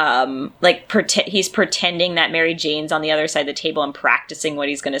 He's pretending that Mary Jane's on the other side of the table and practicing what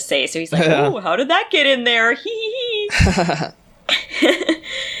he's going to say. So he's like, "Oh, how did that get in there?" Hee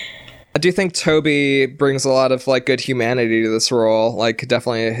I do think Tobey brings a lot of good humanity to this role.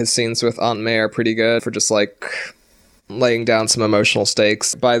 Definitely his scenes with Aunt May are pretty good for just laying down some emotional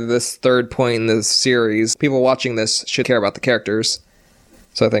stakes. By this third point in the series, people watching this should care about the characters.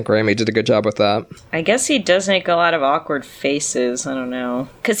 So I think Raimi did a good job with that. I guess he does make a lot of awkward faces. I don't know.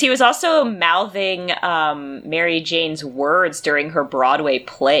 Because he was also mouthing Mary Jane's words during her Broadway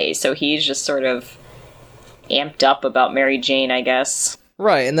play. So he's just sort of amped up about Mary Jane, I guess.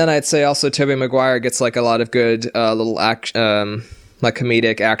 Right. And then I'd say also Tobey Maguire gets a lot of good little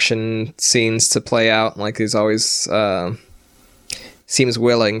comedic action scenes to play out. He's always seems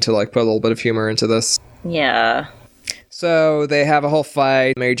willing to put a little bit of humor into this. Yeah. So they have a whole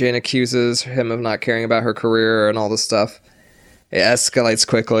fight. Mary Jane accuses him of not caring about her career and all this stuff. It escalates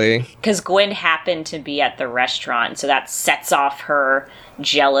quickly. Because Gwen happened to be at the restaurant, so that sets off her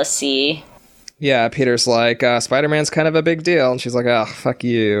jealousy. Yeah, Peter's like, Spider-Man's kind of a big deal. And she's like, oh, fuck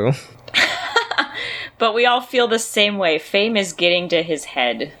you. But we all feel the same way. Fame is getting to his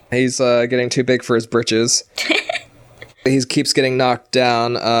head. He's getting too big for his britches. He keeps getting knocked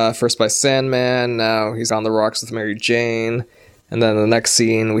down, first by Sandman, now he's on the rocks with Mary Jane, and then the next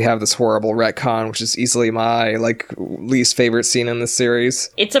scene, we have this horrible retcon, which is easily my, least favorite scene in this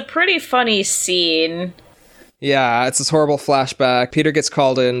series. It's a pretty funny scene. Yeah, it's this horrible flashback. Peter gets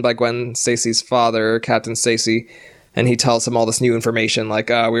called in by Gwen Stacy's father, Captain Stacy, and he tells him all this new information, we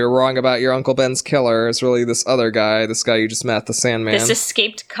were wrong about your Uncle Ben's killer. It's really this other guy, this guy you just met, the Sandman. This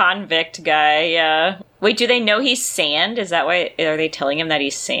escaped convict guy, yeah. Wait, do they know he's Sand? Is that why, are they telling him that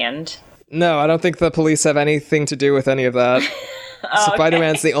he's Sand? No, I don't think the police have anything to do with any of that. Oh,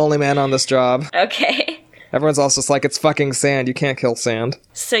 Spider-Man's the only man on this job. Okay. Everyone's also just it's fucking Sand, you can't kill Sand.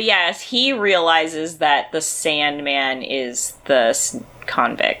 So yes, he realizes that the Sandman is the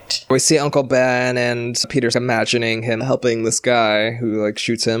convict. We see Uncle Ben and Peter's imagining him helping this guy who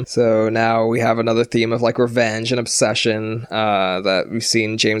shoots him. So now we have another theme of revenge and obsession that we've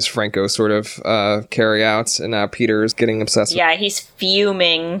seen James Franco sort of carry out, and now Peter's getting obsessed. Yeah, he's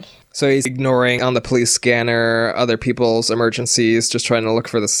fuming. So he's ignoring on the police scanner other people's emergencies, just trying to look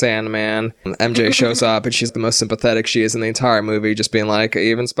for the Sandman. MJ shows up, and she's the most sympathetic she is in the entire movie, just being like,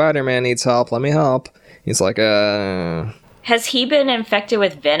 even Spider-Man needs help, let me help. He's like, Has he been infected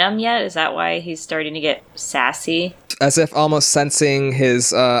with venom yet? Is that why he's starting to get sassy? As if almost sensing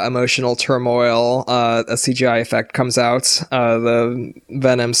his emotional turmoil, a CGI effect comes out. The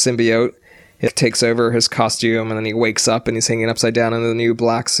Venom symbiote, it takes over his costume, and then he wakes up and he's hanging upside down in the new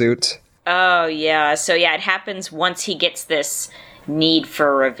black suit. Oh, yeah. So, yeah, it happens once he gets this need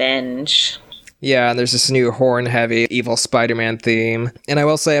for revenge. Yeah, and there's this new horn-heavy evil Spider-Man theme. And I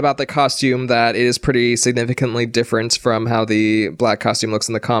will say about the costume that it is pretty significantly different from how the black costume looks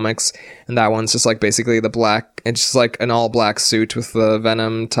in the comics. And that one's just like basically the black, it's just like an all-black suit with the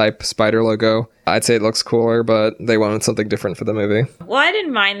Venom-type spider logo. I'd say it looks cooler, but they wanted something different for the movie. Well, I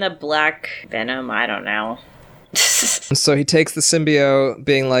didn't mind the black Venom. I don't know. So he takes the symbiote,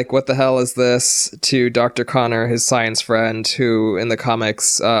 being like, what the hell is this, to Dr. Connor, his science friend, who in the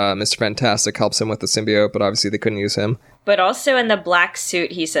comics, Mr. Fantastic helps him with the symbiote, but obviously they couldn't use him. But also in the black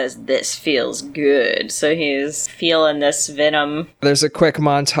suit, he says, this feels good. So he's feeling this venom. There's a quick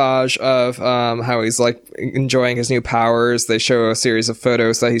montage of how he's like enjoying his new powers. They show a series of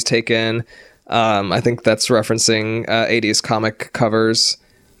photos that he's taken. I think that's referencing 80s comic covers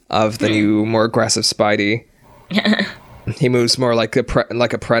of the new, more aggressive Spidey. He moves more like a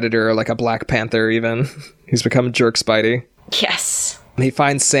predator, like a Black Panther even. He's become Jerk Spidey. Yes. He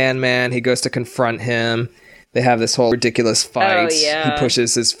finds Sandman. He goes to confront him. They have this whole ridiculous fight. Oh, yeah. He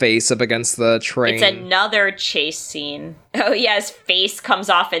pushes his face up against the train. It's another chase scene. Oh, yeah, his face comes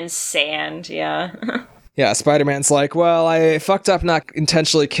off in sand, yeah. Yeah, Spider-Man's like, well, I fucked up not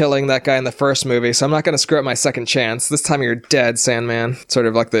intentionally killing that guy in the first movie, so I'm not going to screw up my second chance. This time you're dead, Sandman. Sort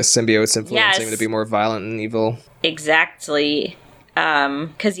of like the symbiote's influencing him to be more violent and evil. Exactly.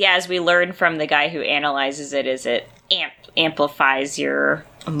 Because, as we learn from the guy who analyzes it, is it amplifies your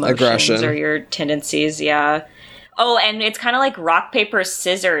emotions aggression or your tendencies, yeah. Oh, and it's kind of like rock, paper,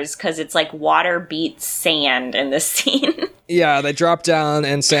 scissors, because it's like water beats sand in this scene. Yeah, they drop down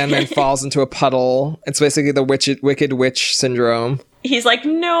and Sandman falls into a puddle. It's basically the Wicked Witch syndrome. He's like,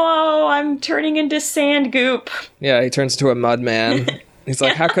 no, I'm turning into sand goop. Yeah, he turns into a mud man. He's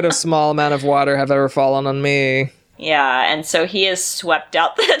like, how could a small amount of water have ever fallen on me? Yeah, and so he is swept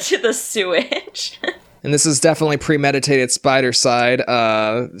out to the sewage. And this is definitely premeditated Spider side.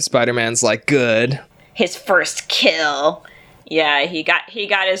 Spider-Man's like, good. His first kill. Yeah, he got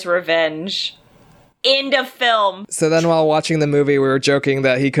his revenge. End of film. So then while watching the movie, we were joking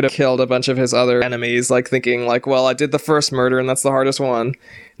that he could have killed a bunch of his other enemies, like thinking like, well, I did the first murder and that's the hardest one. And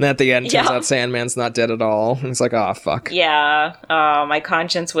then at the end, turns out Sandman's not dead at all. And it's like, oh, fuck. Yeah. Oh, my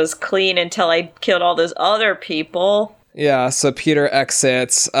conscience was clean until I killed all those other people. Yeah, so Peter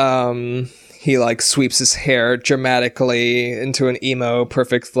exits. He like sweeps his hair dramatically into an emo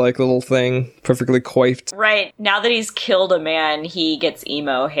perfect like little thing, perfectly coiffed. Right. Now that he's killed a man, he gets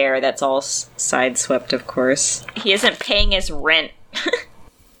emo hair. That's all sideswept, of course. He isn't paying his rent.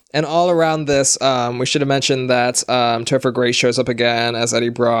 And all around this, we should have mentioned that Topher Grace shows up again as Eddie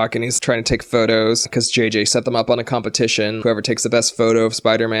Brock, and he's trying to take photos because JJ set them up on a competition. Whoever takes the best photo of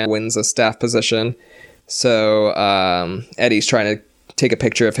Spider-Man wins a staff position. So Eddie's trying to take a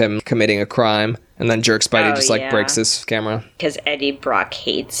picture of him committing a crime, and then Jerk Spidey breaks his camera. Because Eddie Brock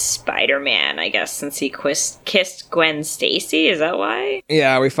hates Spider-Man, I guess, since he kissed Gwen Stacy. Is that why?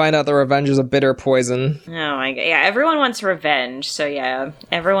 Yeah, we find out the revenge is a bitter poison. Oh my god. Yeah, everyone wants revenge, so yeah,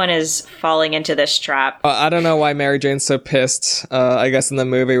 everyone is falling into this trap. I don't know why Mary Jane's so pissed. I guess in the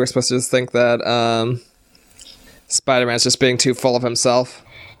movie we're supposed to just think that Spider-Man's just being too full of himself.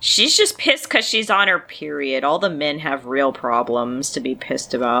 She's just pissed because she's on her period. All the men have real problems to be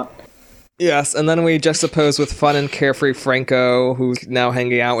pissed about. Yes, and then we juxtapose with fun and carefree Franco, who's now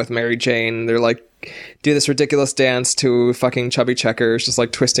hanging out with Mary Jane. They're like, do this ridiculous dance to fucking Chubby Checkers, just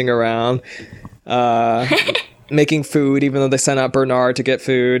like twisting around, making food, even though they sent out Bernard to get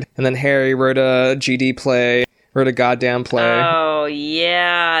food. And then Harry wrote a goddamn play. Oh,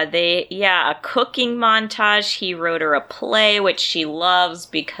 yeah. A cooking montage. He wrote her a play, which she loves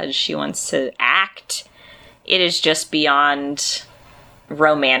because she wants to act. It is just beyond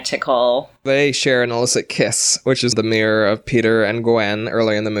romantical. They share an illicit kiss, which is the mirror of Peter and Gwen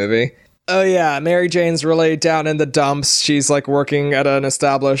early in the movie. Oh yeah, Mary Jane's really down in the dumps. She's like working at an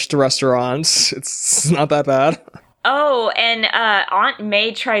established restaurant. It's not that bad. Oh, and Aunt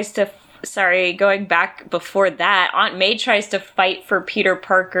May tries to... going back before that, Aunt May tries to fight for Peter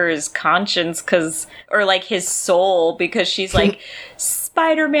Parker's conscience or like his soul, because she's like,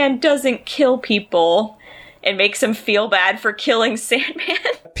 Spider-Man doesn't kill people, and makes him feel bad for killing Sandman.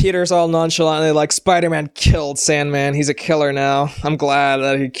 Peter's all nonchalantly like, Spider-Man killed Sandman. He's a killer now. I'm glad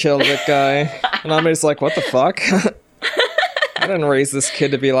that he killed that guy. And Aunt May's like, what the fuck? I didn't raise this kid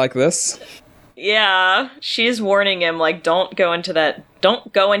to be like this. Yeah, she's warning him, like, don't go into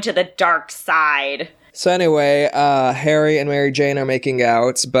the dark side. So anyway, Harry and Mary Jane are making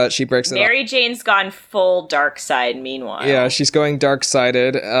out, but she breaks it up. Mary Jane's gone full dark side, meanwhile. Yeah, she's going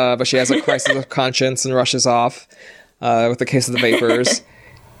dark-sided, but she has a crisis of conscience and rushes off with the case of the vapors.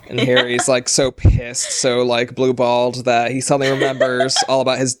 And Harry's like so pissed, so like blue-balled that he suddenly remembers all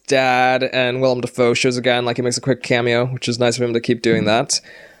about his dad, and Willem Dafoe shows again, like he makes a quick cameo, which is nice of him to keep doing that.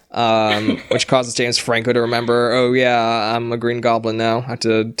 Which causes James Franco to remember, oh yeah, I'm a Green Goblin now. I have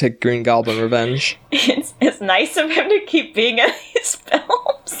to take Green Goblin revenge. It's nice of him to keep being in these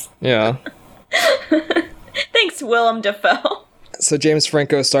films. Yeah. Thanks, Willem Dafoe. So James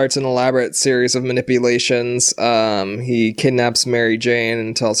Franco starts an elaborate series of manipulations. He kidnaps Mary Jane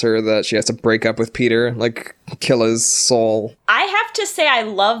and tells her that she has to break up with Peter, like kill his soul. I have to say I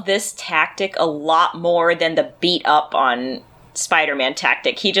love this tactic a lot more than the beat up on Spider-Man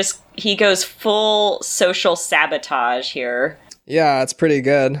tactic. He goes full social sabotage here. Yeah, it's pretty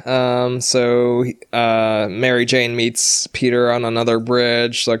good. So Mary Jane meets Peter on another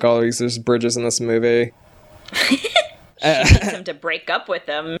bridge. Like there's bridges in this movie. She needs him to break up with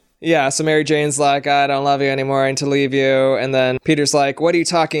him. Yeah, so Mary Jane's like, I don't love you anymore, I need to leave you. And then Peter's like, what are you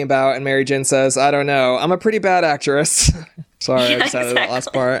talking about? And Mary Jane says, I don't know. I'm a pretty bad actress. Sorry, I just added that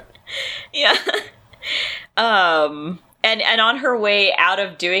last part. Yeah. And on her way out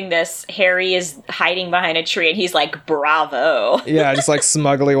of doing this, Harry is hiding behind a tree, and he's like, bravo. Yeah, just like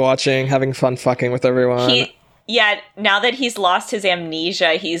smugly watching, having fun fucking with everyone. Now that he's lost his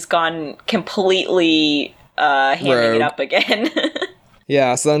amnesia, he's gone completely handing Rogue. it up again.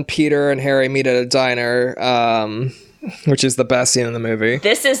 Yeah, so then Peter and Harry meet at a diner, which is the best scene in the movie.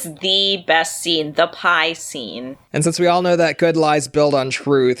 This is the best scene, the pie scene. And since we all know that good lies build on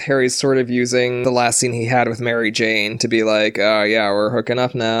truth, Harry's sort of using the last scene he had with Mary Jane to be like, oh yeah, we're hooking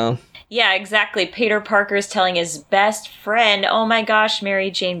up now. Yeah, exactly. Peter Parker's telling his best friend, oh my gosh, Mary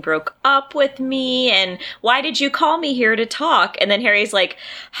Jane broke up with me, and why did you call me here to talk? And then Harry's like,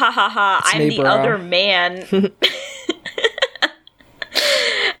 ha ha ha, I'm the other man.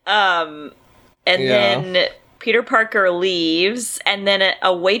 Then Peter Parker leaves, and then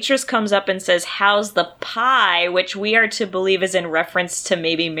a waitress comes up and says, how's the pie? Which we are to believe is in reference to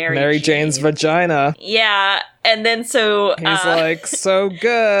maybe Mary Jane's vagina. Yeah, and then so... He's like, so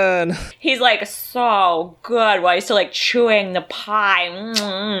good. He's like, so good, while he's still like chewing the pie.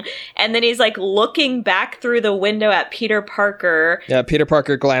 Mm-hmm. And then he's like looking back through the window at Peter Parker. Yeah, Peter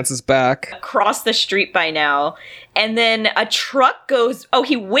Parker glances back. Across the street by now. And then a truck goes... Oh,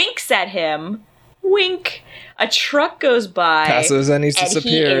 he winks at him. Wink. A truck goes by. Passes and he's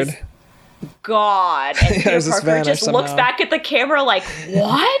disappeared. He is gone. And Peter Parker just somehow. looks back at the camera like,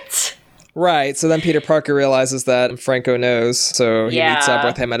 what? Right, so then Peter Parker realizes that Franco knows, so he meets up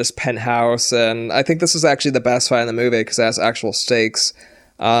with him at his penthouse, and I think this was actually the best fight in the movie because it has actual stakes,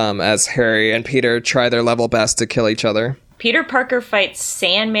 as Harry and Peter try their level best to kill each other. Peter Parker fights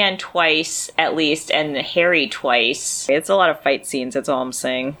Sandman twice, at least, and Harry twice. It's a lot of fight scenes, that's all I'm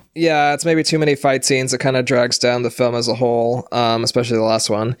saying. Yeah, it's maybe too many fight scenes. It kind of drags down the film as a whole, especially the last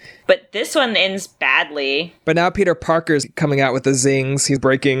one. But this one ends badly. But now Peter Parker's coming out with the zings. He's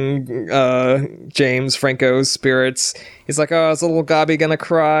breaking James Franco's spirits. He's like, oh, is little Gobby gonna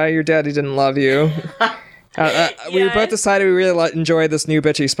cry? Your daddy didn't love you. We both decided we really enjoy this new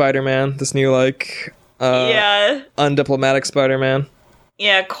bitchy Spider-Man. This new, undiplomatic Spider-Man.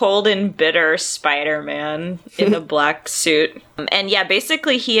 Yeah, cold and bitter Spider-Man in the black suit. And yeah,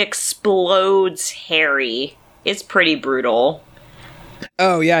 basically he explodes Harry. It's pretty brutal.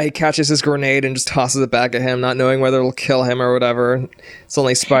 Oh yeah, he catches his grenade and just tosses it back at him, not knowing whether it'll kill him or whatever. It's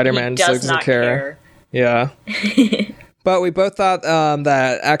only Spider-Man, so he doesn't care. Yeah. But we both thought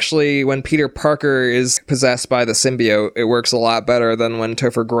that actually when Peter Parker is possessed by the symbiote, it works a lot better than when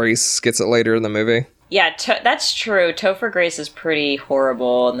Topher Grace gets it later in the movie. Yeah, that's true. Topher Grace is pretty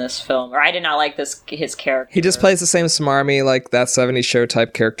horrible in this film. Or I did not like his character. He just plays the same smarmy, like that 70s show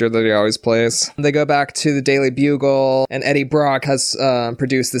type character that he always plays. They go back to the Daily Bugle, and Eddie Brock has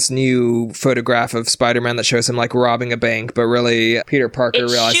produced this new photograph of Spider-Man that shows him like robbing a bank, but really Peter Parker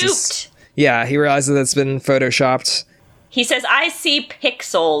realizes... Yeah, he realizes it's been photoshopped. He says, I see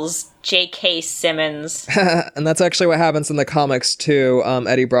pixels, J.K. Simmons. And that's actually what happens in the comics, too.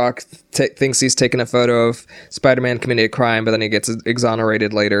 Eddie Brock thinks he's taken a photo of Spider-Man committing a crime, but then he gets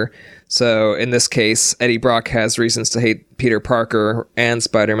exonerated later. So, in this case, Eddie Brock has reasons to hate Peter Parker and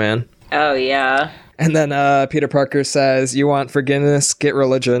Spider-Man. Oh, yeah. And then Peter Parker says, you want forgiveness, get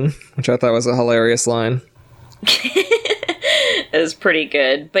religion, which I thought was a hilarious line. It was pretty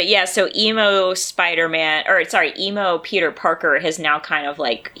good. But yeah, so emo Peter Parker has now kind of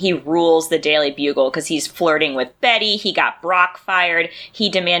like, he rules the Daily Bugle because he's flirting with Betty. He got Brock fired. He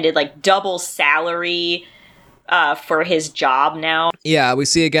demanded like double salary for his job now. Yeah, we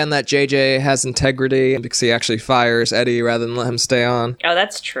see again that JJ has integrity because he actually fires Eddie rather than let him stay on. Oh,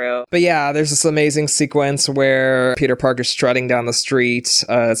 that's true. But yeah, there's this amazing sequence where Peter Parker's strutting down the street.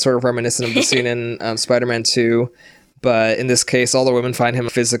 It's sort of reminiscent of the scene in Spider-Man 2. But in this case, all the women find him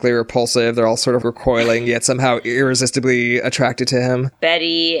physically repulsive. They're all sort of recoiling, yet somehow irresistibly attracted to him.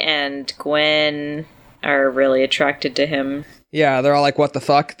 Betty and Gwen are really attracted to him. Yeah, they're all like, what the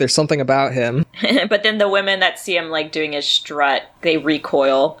fuck? There's something about him. But then the women that see him like doing his strut, they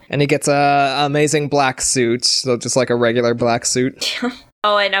recoil. And he gets a amazing black suit, so just like a regular black suit.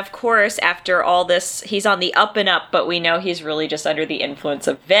 Oh, and of course, after all this, he's on the up and up, but we know he's really just under the influence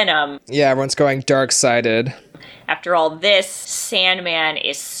of Venom. Yeah, everyone's going dark-sided. After all this, Sandman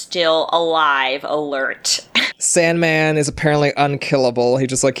is still alive, alert. Sandman is apparently unkillable. He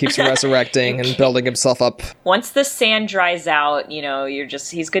just like keeps resurrecting and building himself up. Once the sand dries out,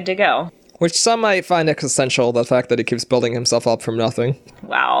 he's good to go. Which some might find existential, the fact that he keeps building himself up from nothing.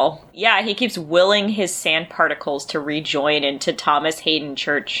 Wow. Yeah, he keeps willing his sand particles to rejoin into Thomas Hayden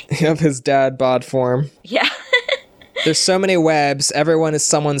Church. Of his dad bod form. Yeah. There's so many webs. Everyone is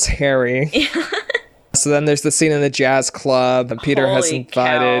someone's Harry. So then there's the scene in the jazz club, and Peter has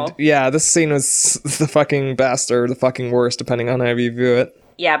invited... Cow. Yeah, this scene was the fucking best, or the fucking worst, depending on how you view it.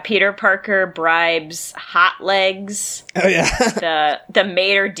 Yeah, Peter Parker bribes Hot Legs, Oh, yeah. the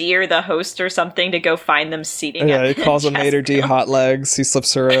maitre d' or the host or something, to go find them seating. Yeah, he calls a maitre d' Hot Legs. He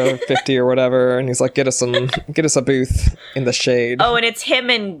slips her a 50 or whatever, and he's like, get us a booth in the shade. Oh, and it's him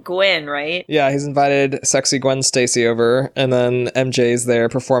and Gwen, right? Yeah, he's invited sexy Gwen Stacy over, and then MJ's there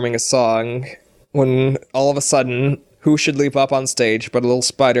performing a song, when all of a sudden, who should leap up on stage but a little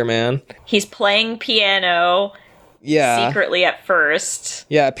Spider-Man? He's playing piano... Yeah. Secretly at first.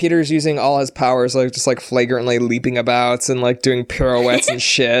 Yeah, Peter's using all his powers, like just like flagrantly leaping about and like doing pirouettes and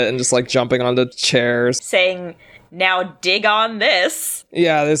shit and just like jumping onto chairs. Saying, now dig on this.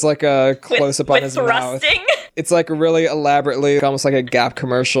 Yeah, there's like a close-up on his thrusting. mouth. It's like really elaborately, almost like a Gap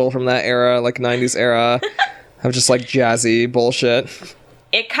commercial from that era, like 90s era, of just like jazzy bullshit.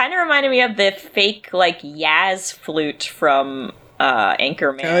 It kind of reminded me of the fake like Yaz flute from...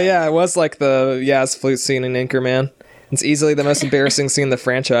 Anchorman. Oh yeah, it was like the Yaz flute scene in Anchorman. It's easily the most embarrassing scene in the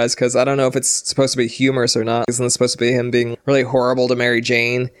franchise, because I don't know if it's supposed to be humorous or not. Isn't it supposed to be him being really horrible to Mary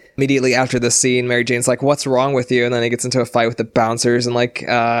Jane? Immediately after the scene, Mary Jane's like, what's wrong with you? And then he gets into a fight with the bouncers and like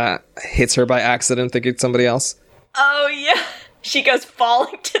hits her by accident thinking it's somebody else. Oh yeah. She goes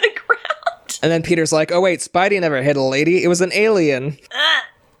falling to the ground. And then Peter's like, oh wait, Spidey never hit a lady. It was an alien.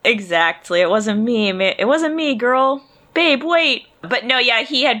 Exactly. It wasn't me. It wasn't me, girl. Babe, wait. But no, yeah,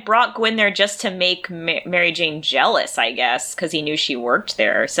 he had brought Gwen there just to make Mary Jane jealous, I guess, because he knew she worked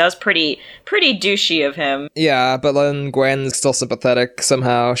there. So that was pretty douchey of him. Yeah, but then Gwen's still sympathetic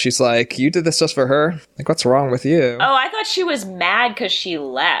somehow. She's like, you did this just for her? Like, what's wrong with you? Oh, I thought she was mad because she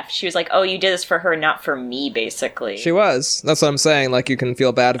left. She was like, oh, you did this for her, not for me, basically. She was. That's what I'm saying. Like, you can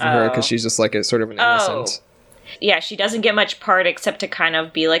feel bad for her because she's just like a sort of an innocent. Yeah, she doesn't get much part except to kind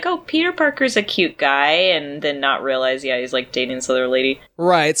of be like, oh, Peter Parker's a cute guy, and then not realize, yeah, he's like dating this other lady.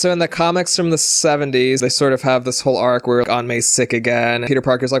 Right, so in the comics from the 70s, they sort of have this whole arc where Aunt May's sick again. Peter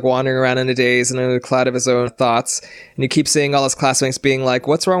Parker's like wandering around in a daze and in a cloud of his own thoughts. And you keep seeing all his classmates being like,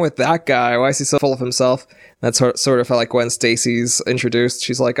 what's wrong with that guy? Why is he so full of himself? That's sort of how like Gwen Stacy's introduced.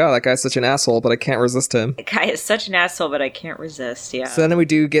 She's like, oh, that guy's such an asshole, but I can't resist him. The guy is such an asshole, but I can't resist, yeah. So then we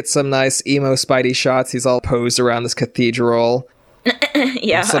do get some nice emo Spidey shots. He's all posed around this cathedral.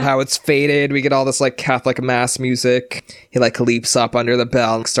 Yeah. Somehow it's faded. We get all this like Catholic mass music. He like leaps up under the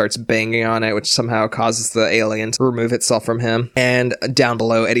bell and starts banging on it, which somehow causes the alien to remove itself from him. And down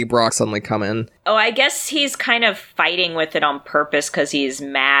below, Eddie Brock suddenly come in. Oh, I guess he's kind of fighting with it on purpose because he's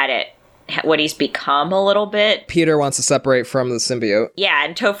mad at what he's become a little bit. Peter wants to separate from the symbiote. Yeah,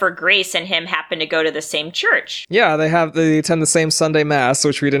 and Topher Grace and him happen to go to the same church. Yeah, they attend the same Sunday Mass,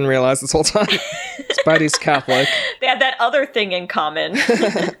 which we didn't realize this whole time. Spidey's Catholic. They have that other thing in common.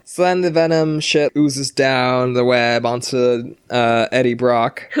 So then the Venom shit oozes down the web onto Eddie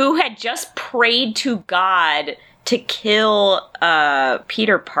Brock. Who had just prayed to God to kill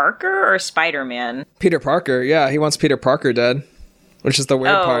Peter Parker or Spider-Man? Peter Parker, yeah, he wants Peter Parker dead. Which is the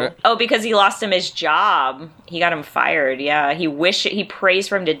weird part. Oh, because he lost him his job. He got him fired, yeah. He prays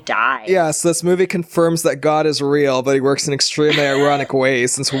for him to die. Yeah, so this movie confirms that God is real, but he works in extremely ironic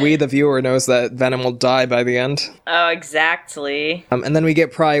ways, since we, the viewer, knows that Venom will die by the end. Oh, exactly. And then we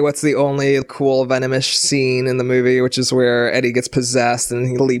get probably what's the only cool Venomish scene in the movie, which is where Eddie gets possessed and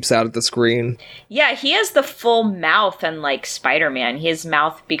he leaps out at the screen. Yeah, he has the full mouth, unlike Spider-Man. His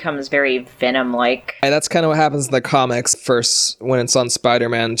mouth becomes very Venom-like. And that's kind of what happens in the comics first, when puts on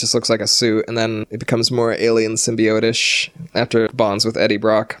Spider-Man, it just looks like a suit, and then it becomes more alien symbiote-ish after it bonds with Eddie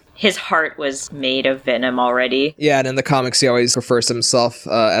Brock. His heart was made of venom already. Yeah, and in the comics, he always refers to himself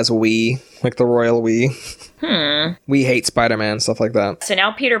as we, like the royal we. We hate Spider-Man, stuff like that. So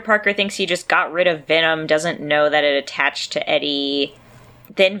now Peter Parker thinks he just got rid of Venom, doesn't know that it attached to Eddie.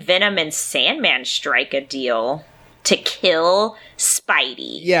 Then Venom and Sandman strike a deal to kill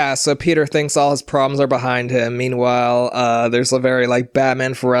Spidey. Yeah, so Peter thinks all his problems are behind him. Meanwhile, there's a very, like,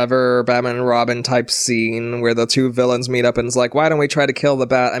 Batman Forever, Batman and Robin type scene where the two villains meet up and it's like, why don't we try to kill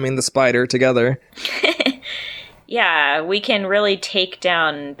the Spider together? Yeah, we can really take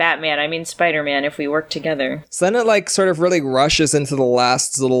down Spider-Man if we work together. So then it, like, sort of really rushes into the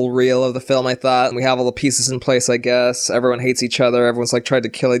last little reel of the film, I thought. We have all the pieces in place, I guess. Everyone hates each other. Everyone's, like, tried to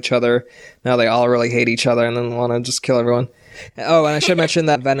kill each other. Now they all really hate each other and then want to just kill everyone. Oh, and I should mention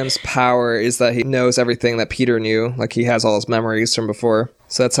that Venom's power is that he knows everything that Peter knew. Like, he has all his memories from before.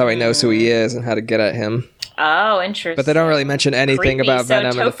 So that's how he knows who he is and how to get at him. Oh, interesting. But they don't really mention anything about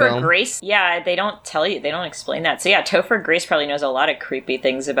Venom in the film. Grace, yeah, they don't tell you, they don't explain that. So yeah, Topher Grace probably knows a lot of creepy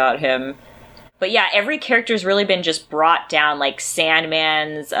things about him. But yeah, every character's really been just brought down, like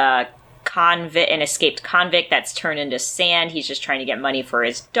Sandman's an escaped convict that's turned into sand. He's just trying to get money for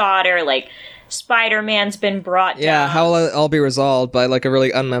his daughter. Like, Spider-Man's been brought down. Yeah, how will it all be resolved? By, like, a really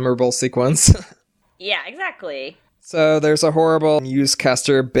unmemorable sequence. Yeah, exactly. So there's a horrible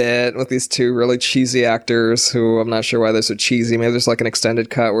newscaster bit with these two really cheesy actors who I'm not sure why they're so cheesy. Maybe there's like an extended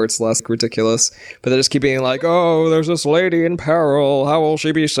cut where it's less ridiculous. But they just keep being like, oh, there's this lady in peril. How will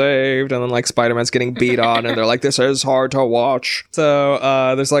she be saved? And then like Spider-Man's getting beat on and they're like, this is hard to watch. So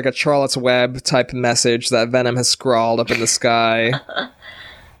there's like a Charlotte's Web type message that Venom has scrawled up in the sky.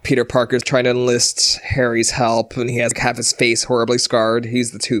 Peter Parker's trying to enlist Harry's help, and he has to have his face horribly scarred.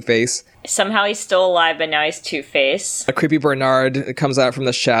 He's the Two-Face. Somehow he's still alive, but now he's Two-Face. A creepy Bernard comes out from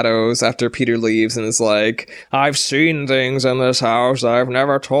the shadows after Peter leaves and is like, I've seen things in this house I've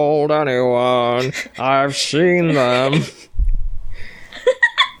never told anyone. I've seen them.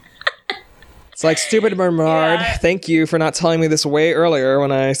 It's like, stupid Bernard, thank you for not telling me this way earlier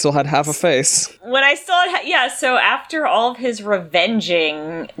when I still had half a face. When I still had, so after all of his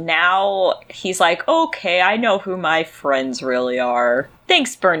revenging, now he's like, okay, I know who my friends really are.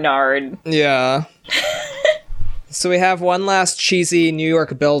 Thanks, Bernard. Yeah. So we have one last cheesy New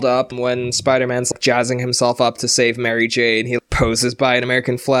York build-up when Spider-Man's jazzing himself up to save Mary Jane. He poses by an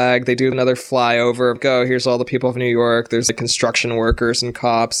American flag. They do another flyover. Go, here's all the people of New York. There's like construction workers and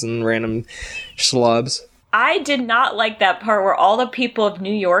cops and random schlubs. I did not like that part where all the people of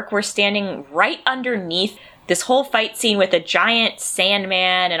New York were standing right underneath this whole fight scene with a giant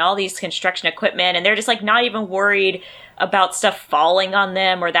Sandman and all these construction equipment, and they're just like not even worried about stuff falling on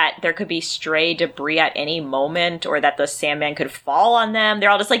them or that there could be stray debris at any moment or that the Sandman could fall on them. They're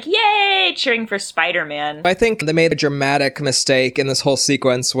all just like, yay, cheering for Spider-Man. I think they made a dramatic mistake in this whole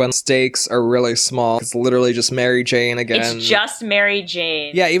sequence when stakes are really small. It's literally just Mary Jane again. It's just Mary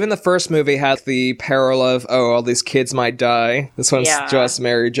Jane. Yeah, even the first movie had the peril of, oh, all these kids might die. This one's just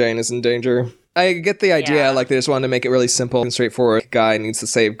Mary Jane is in danger. I get the idea, like they just wanted to make it really simple and straightforward. Guy needs to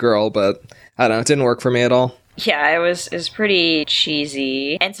save girl, but I don't know, it didn't work for me at all. Yeah, it was pretty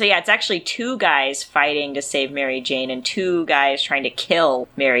cheesy. And so, it's actually two guys fighting to save Mary Jane and two guys trying to kill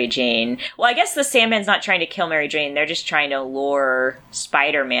Mary Jane. Well, I guess the Sandman's not trying to kill Mary Jane. They're just trying to lure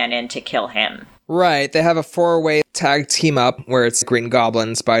Spider-Man in to kill him. Right, they have a 4-way tag team up where it's Green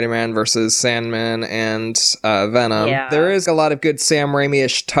Goblin, Spider-Man versus Sandman and Venom. Yeah. There is a lot of good Sam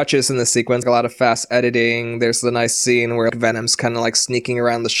Raimi-ish touches in this sequence, a lot of fast editing. There's the nice scene where Venom's kind of like sneaking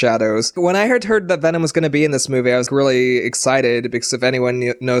around the shadows. When I heard that Venom was going to be in this movie, I was really excited because if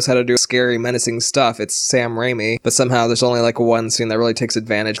anyone knows how to do scary, menacing stuff, it's Sam Raimi. But somehow there's only like one scene that really takes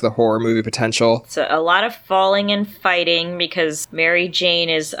advantage of the horror movie potential. So a lot of falling and fighting because Mary Jane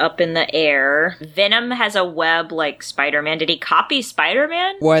is up in the air. Venom has a web like Spider-Man. Did he copy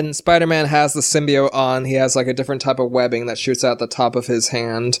Spider-Man? When Spider-Man has the symbiote on, he has like a different type of webbing that shoots out the top of his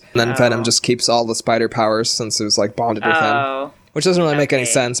hand. And then Venom just keeps all the spider powers since it was like bonded with him. Which doesn't really make any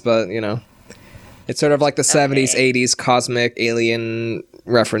sense, but you know. It's sort of like the 70s, 80s cosmic alien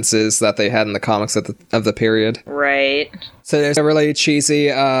references that they had in the comics of the period. Right. So there's a really cheesy,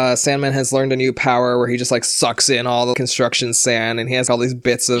 Sandman has learned a new power where he just like sucks in all the construction sand and he has all these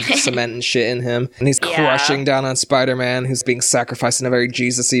bits of cement and shit in him. And he's crushing down on Spider-Man who's being sacrificed in a very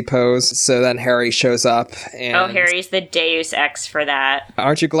Jesus-y pose. So then Harry shows up and... Oh, Harry's the Deus Ex for that.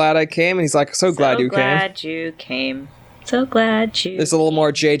 Aren't you glad I came? And he's like, so glad you came. So glad you came. So glad you... There's a little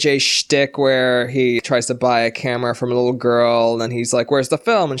more JJ shtick where he tries to buy a camera from a little girl, and then he's like, where's the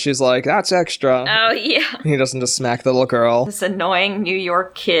film? And she's like, that's extra. Oh, yeah. And he doesn't just smack the little girl. This annoying New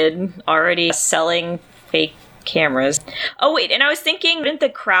York kid already selling fake cameras. Oh, wait, and I was thinking, didn't the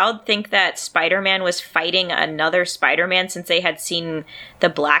crowd think that Spider-Man was fighting another Spider-Man since they had seen the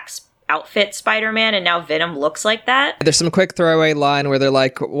black outfit Spider-Man, and now Venom looks like that? There's some quick throwaway line where they're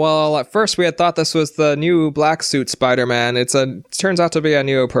like, well, at first we had thought this was the new black suit Spider-Man. It turns out to be a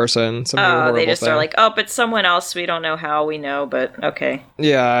new person. They just are like, oh, but someone else, we don't know how, we know, but okay.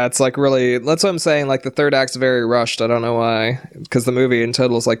 Yeah, it's like really, that's what I'm saying, like the third act's very rushed. I don't know why, because the movie in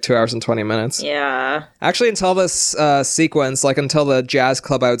total is like 2 hours and 20 minutes. Yeah. Actually, until this sequence, like until the jazz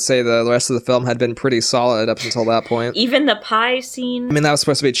club, I would say the rest of the film had been pretty solid up until that point. Even the pie scene? I mean, that was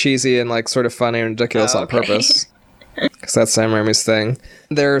supposed to be cheesy and like sort of funny and ridiculous on purpose. Because that's Sam Raimi's thing.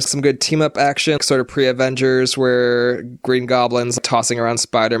 There's some good team-up action, sort of pre-Avengers, where Green Goblin's tossing around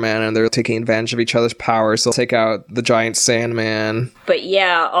Spider-Man and they're taking advantage of each other's powers. They'll take out the giant Sandman. But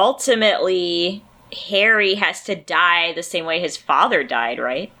yeah, ultimately, Harry has to die the same way his father died,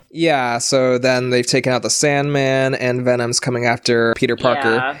 right? Yeah, so then they've taken out the Sandman and Venom's coming after Peter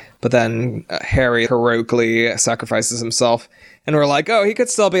Parker. Yeah. But then Harry heroically sacrifices himself. And we're like, oh, he could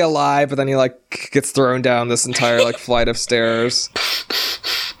still be alive, but then he, like, gets thrown down this entire, like, flight of stairs.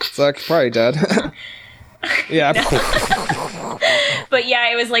 So, like, probably dead. Yeah. But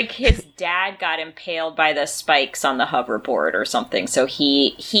yeah, it was like his dad got impaled by the spikes on the hoverboard or something, so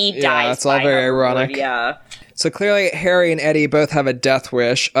he dies. Yeah, it's all very ironic. Yeah. So clearly, Harry and Eddie both have a death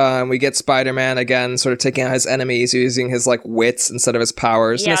wish. We get Spider-Man again, sort of taking out his enemies using his like wits instead of his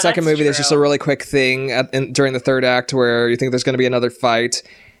powers. Yeah, in the second movie, there's just a really quick thing during the third act where you think there's going to be another fight.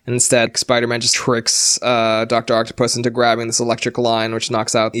 Instead, Spider-Man just tricks Dr. Octopus into grabbing this electric line, which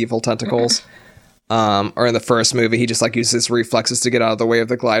knocks out evil tentacles. Or in the first movie, he just like uses his reflexes to get out of the way of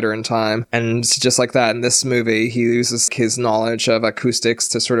the glider in time. And just like that, in this movie, he uses his knowledge of acoustics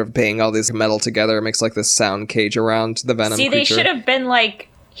to sort of bang all this metal together. It makes like this sound cage around the Venom creature. They should have been like,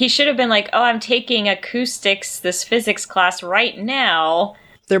 he should have been like, oh, I'm taking acoustics, this physics class right now.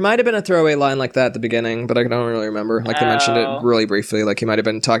 There might have been a throwaway line like that at the beginning, but I don't really remember. Like, they mentioned it really briefly. Like, he might have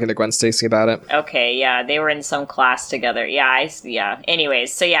been talking to Gwen Stacy about it. Okay, yeah, they were in some class together. Yeah,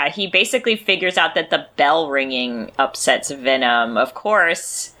 Anyways, so yeah, he basically figures out that the bell ringing upsets Venom. Of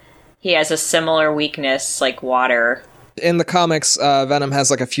course, he has a similar weakness, like water. In the comics, Venom has,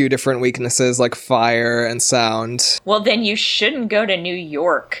 like, a few different weaknesses, like fire and sound. Well, then you shouldn't go to New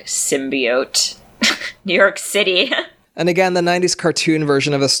York, symbiote. New York City. And again, the 90s cartoon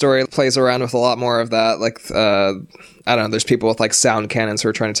version of the story plays around with a lot more of that. Like, I don't know, there's people with, like, sound cannons who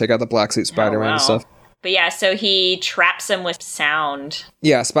are trying to take out the Black Suit Spider-Man and stuff. But yeah, so he traps him with sound.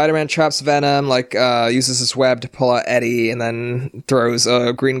 Yeah, Spider-Man traps Venom, like, uses his web to pull out Eddie, and then throws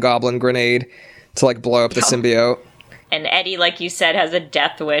a Green Goblin grenade to, like, blow up the symbiote. And Eddie, like you said, has a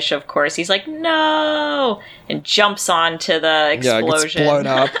death wish, of course. He's like, no! And jumps onto the explosion. Yeah, gets blown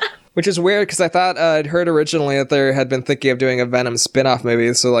up. Which is weird, because I thought I'd heard originally that they had been thinking of doing a Venom spin-off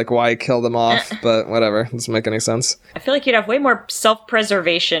movie, so, like, why kill them off? But whatever, doesn't make any sense. I feel like you'd have way more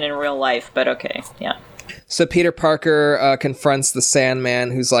self-preservation in real life, but okay, yeah. So Peter Parker confronts the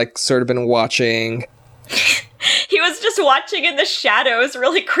Sandman, who's, like, sort of been watching. He was just watching in the shadows,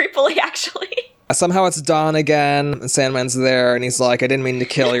 really creepily, actually. Somehow it's dawn again, and Sandman's there, and he's like, I didn't mean to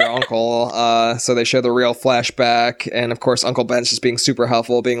kill your uncle. So they show the real flashback, and of course Uncle Ben's just being super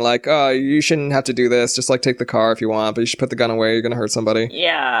helpful, being like, oh, you shouldn't have to do this, just like take the car if you want, but you should put the gun away, you're gonna hurt somebody.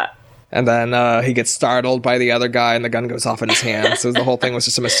 Yeah. And then he gets startled by the other guy, and the gun goes off in his hand, so the whole thing was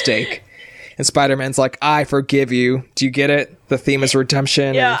just a mistake. And Spider-Man's like, I forgive you. Do you get it? The theme is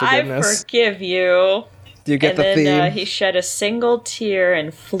redemption and forgiveness. I forgive you. Do you get the theme? And then he shed a single tear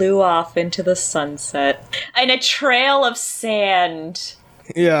and flew off into the sunset. And a trail of sand.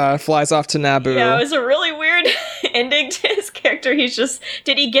 Yeah, flies off to Naboo. Yeah, it was a really weird ending to his character.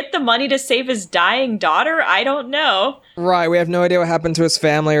 Did he get the money to save his dying daughter? I don't know. Right, we have no idea what happened to his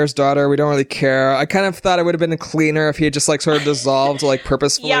family or his daughter. We don't really care. I kind of thought it would have been cleaner if he had just, like, sort of dissolved, like,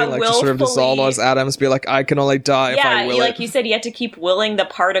 purposefully. Yeah, like, just sort of dissolved all his atoms, be like, I can only die if I will like you said, he had to keep willing the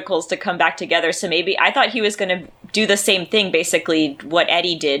particles to come back together. So maybe, I thought he was going to do the same thing, basically, what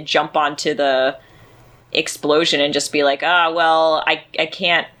Eddie did, jump onto the explosion and just be like, well, I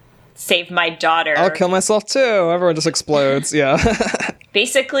can't save my daughter. I'll kill myself too. Everyone just explodes. Yeah.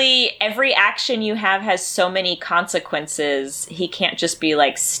 Basically, every action you have has so many consequences. He can't just be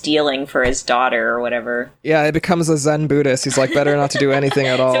like stealing for his daughter or whatever. Yeah, it becomes a Zen Buddhist. He's like, better not to do anything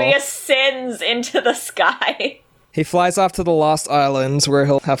at all. So he ascends into the sky. He flies off to the Lost Islands where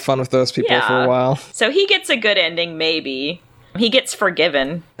he'll have fun with those people for a while. So he gets a good ending, maybe. He gets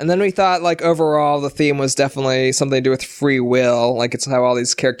forgiven. And then we thought, like, overall, the theme was definitely something to do with free will. Like, it's how all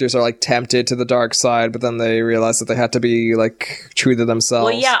these characters are, like, tempted to the dark side, but then they realize that they have to be, like, true to themselves.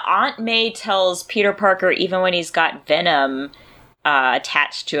 Well, yeah, Aunt May tells Peter Parker, even when he's got Venom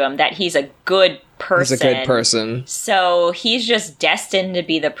attached to him, that he's a good person. He's a good person. So he's just destined to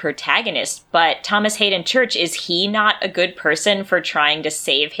be the protagonist. But Thomas Hayden Church, is he not a good person for trying to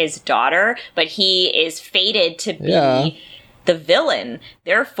save his daughter? But he is fated to be the villain.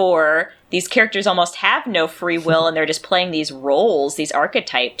 Therefore, these characters almost have no free will, and they're just playing these roles, these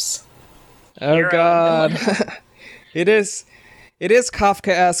archetypes. Oh, God. It is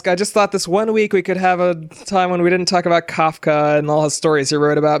Kafka-esque. I just thought this one week we could have a time when we didn't talk about Kafka and all his stories he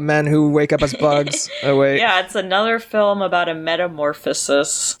wrote about men who wake up as bugs. Oh, wait. Yeah, it's another film about a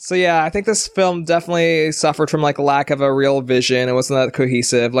metamorphosis. So yeah, I think this film definitely suffered from like lack of a real vision. It wasn't that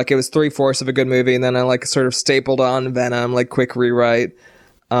cohesive. Like it was 3/4 of a good movie, and then I like sort of stapled on Venom, like quick rewrite.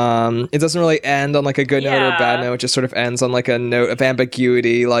 It doesn't really end on like a good note or a bad note. It just sort of ends on like a note of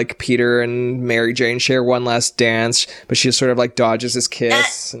ambiguity. Like Peter and Mary Jane share one last dance, but she just sort of like dodges his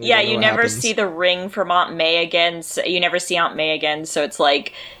kiss. Yeah, you never see the ring from Aunt May again. So you never see Aunt May again. So it's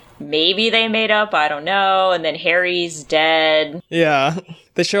like maybe they made up. I don't know. And then Harry's dead. Yeah.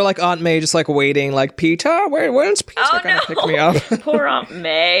 They show like Aunt May just like waiting, like, Peter, when's Peter gonna pick me up? Poor Aunt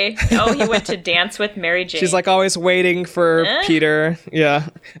May. Oh, he went to dance with Mary Jane. She's like always waiting for Peter. Yeah.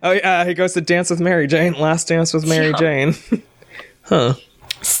 Oh yeah, he goes to dance with Mary Jane. Last dance with Mary Jane. Huh.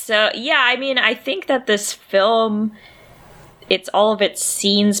 So yeah, I mean, I think that this film, it's all of its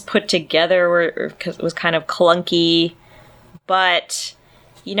scenes put together was kind of clunky, but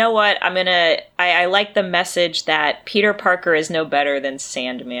you know what? I like the message that Peter Parker is no better than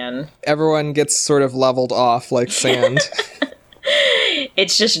Sandman. Everyone gets sort of leveled off like sand.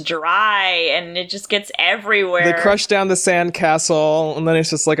 It's just dry and it just gets everywhere. They crush down the sand castle, and then it's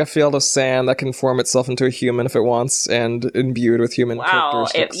just like a field of sand that can form itself into a human if it wants, and imbued with human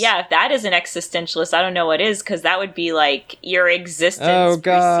characteristics. If that is an existentialist, I don't know what is, because that would be like your existence. Oh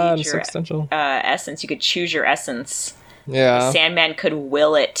God, it's existential. Essence. You could choose your essence. Yeah. The Sandman could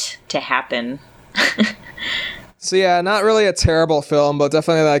will it to happen. So yeah, not really a terrible film, but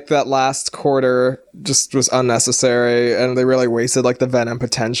definitely like that last quarter just was unnecessary, and they really wasted like the Venom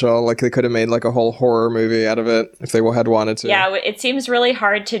potential. Like they could have made like a whole horror movie out of it if they had wanted to. Yeah, it seems really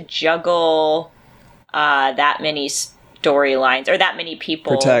hard to juggle that many storylines or that many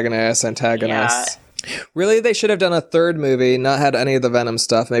people. Protagonists, antagonists. Yeah. Really, they should have done a third movie, not had any of the Venom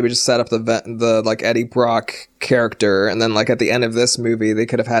stuff. Maybe just set up the like Eddie Brock character, and then like at the end of this movie, they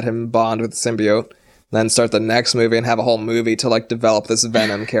could have had him bond with the symbiote. Then start the next movie and have a whole movie to like develop this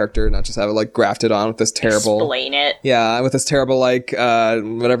Venom character, not just have it like grafted on with this terrible. Explain it. Yeah, with this terrible like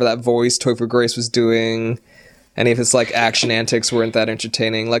whatever that voice Topher Grace was doing. Any of his like action antics weren't that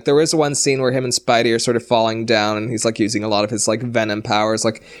entertaining. Like there was one scene where him and Spidey are sort of falling down, and he's like using a lot of his like Venom powers,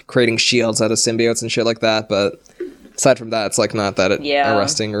 like creating shields out of symbiotes and shit like that. But aside from that, it's like not that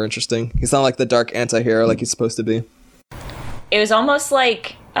arresting or interesting. He's not like the dark anti-hero like he's supposed to be. It was almost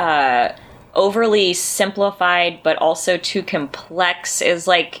like overly simplified, but also too complex. Is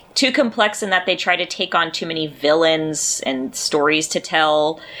like too complex in that they try to take on too many villains and stories to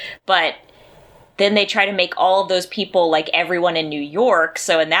tell, but then they try to make all of those people like everyone in New York.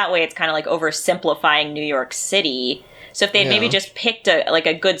 So in that way, it's kind of like oversimplifying New York City. So if they'd maybe just picked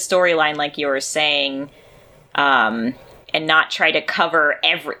a good storyline, like you were saying, and not try to cover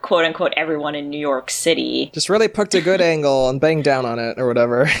every quote unquote everyone in New York City. Just really picked a good angle and banged down on it or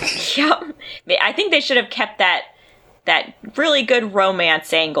whatever. Yep. I think they should have kept that really good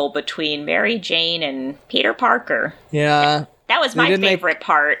romance angle between Mary Jane and Peter Parker. Yeah. That was my favorite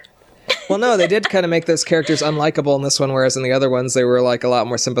part. Well, no, they did kind of make those characters unlikable in this one, whereas in the other ones they were like a lot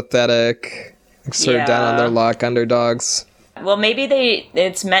more sympathetic, sort of down on their luck, underdogs. Well, maybe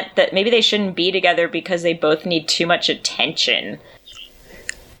it's meant that maybe they shouldn't be together because they both need too much attention.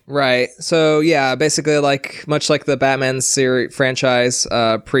 Right. So, yeah, basically like much like the Batman series franchise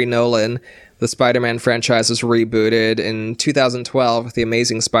pre-Nolan, the Spider-Man franchise was rebooted in 2012 with The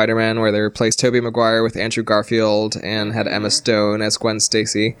Amazing Spider-Man, where they replaced Tobey Maguire with Andrew Garfield and had Emma Stone as Gwen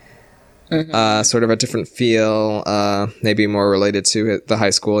Stacy. Mm-hmm. Sort of a different feel, maybe more related to the high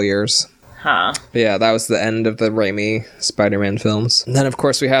school years. Huh. But yeah, that was the end of the Raimi Spider-Man films. And then, of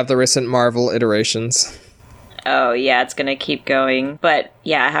course, we have the recent Marvel iterations. Oh, yeah, it's gonna keep going. But,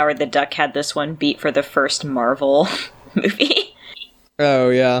 yeah, Howard the Duck had this one beat for the first Marvel movie.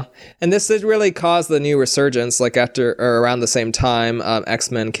 Oh yeah, and this did really cause the new resurgence. Like after or around the same time,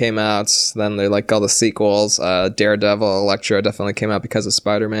 X-Men came out. Then they like all the sequels. Daredevil, Electro definitely came out because of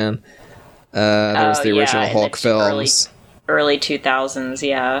Spider-Man. There was the original Hulk films. Early 2000s,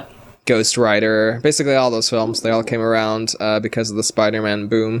 yeah. Ghost Rider, basically all those films. They all came around because of the Spider-Man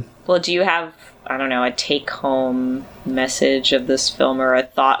boom. Well, do you have, I don't know, a take-home message of this film or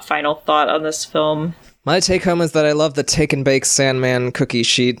a final thought on this film? My take home is that I love the take and bake Sandman cookie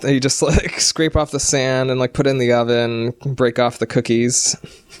sheet. You just like scrape off the sand and like put it in the oven, break off the cookies.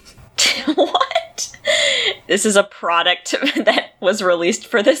 What? This is a product that was released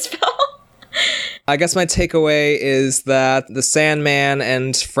for this film? I guess my takeaway is that the Sandman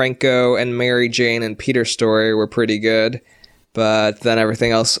and Franco and Mary Jane and Peter story were pretty good. But then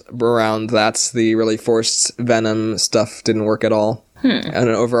everything else around that's the really forced Venom stuff didn't work at all. And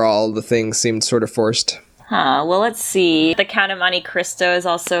overall, the thing seemed sort of forced. Well, let's see. The Count of Monte Cristo is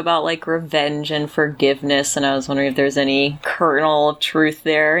also about, like, revenge and forgiveness, and I was wondering if there's any kernel of truth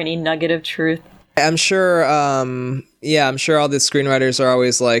there, any nugget of truth. I'm sure, I'm sure all the screenwriters are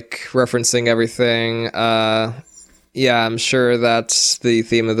always, like, referencing everything. I'm sure that the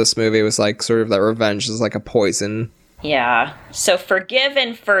theme of this movie was, like, sort of that revenge is like a poison. Yeah. So forgive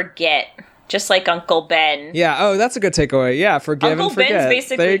and forget. Just like Uncle Ben. Yeah, oh, that's a good takeaway. Yeah, forgive and forget. Uncle Ben's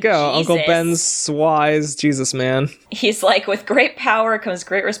basically there you go. Jesus. Uncle Ben's wise Jesus man. He's like, with great power comes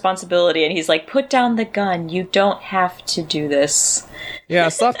great responsibility, and he's like, put down the gun. You don't have to do this. Yeah,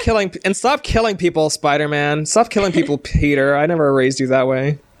 stop killing people, Spider-Man. Stop killing people, Peter. I never raised you that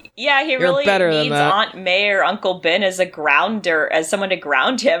way. Yeah, he really needs Aunt May or Uncle Ben as someone to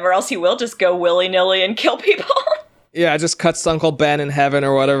ground him, or else he will just go willy-nilly and kill people. Yeah, it just cuts to Uncle Ben in heaven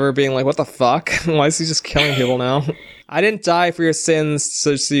or whatever, being like, what the fuck? Why is he just killing people now? I didn't die for your sins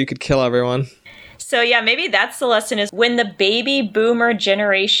so you could kill everyone. So yeah, maybe that's the lesson is when the baby boomer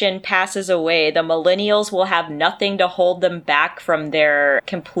generation passes away, the millennials will have nothing to hold them back from their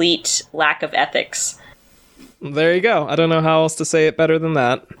complete lack of ethics. There you go. I don't know how else to say it better than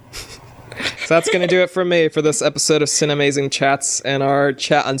that. So that's going to do it for me for this episode of Cinemazing Chats and our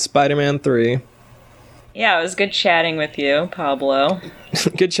chat on Spider-Man 3. Yeah, it was good chatting with you, Pablo.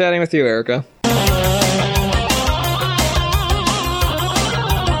 Good chatting with you, Erica.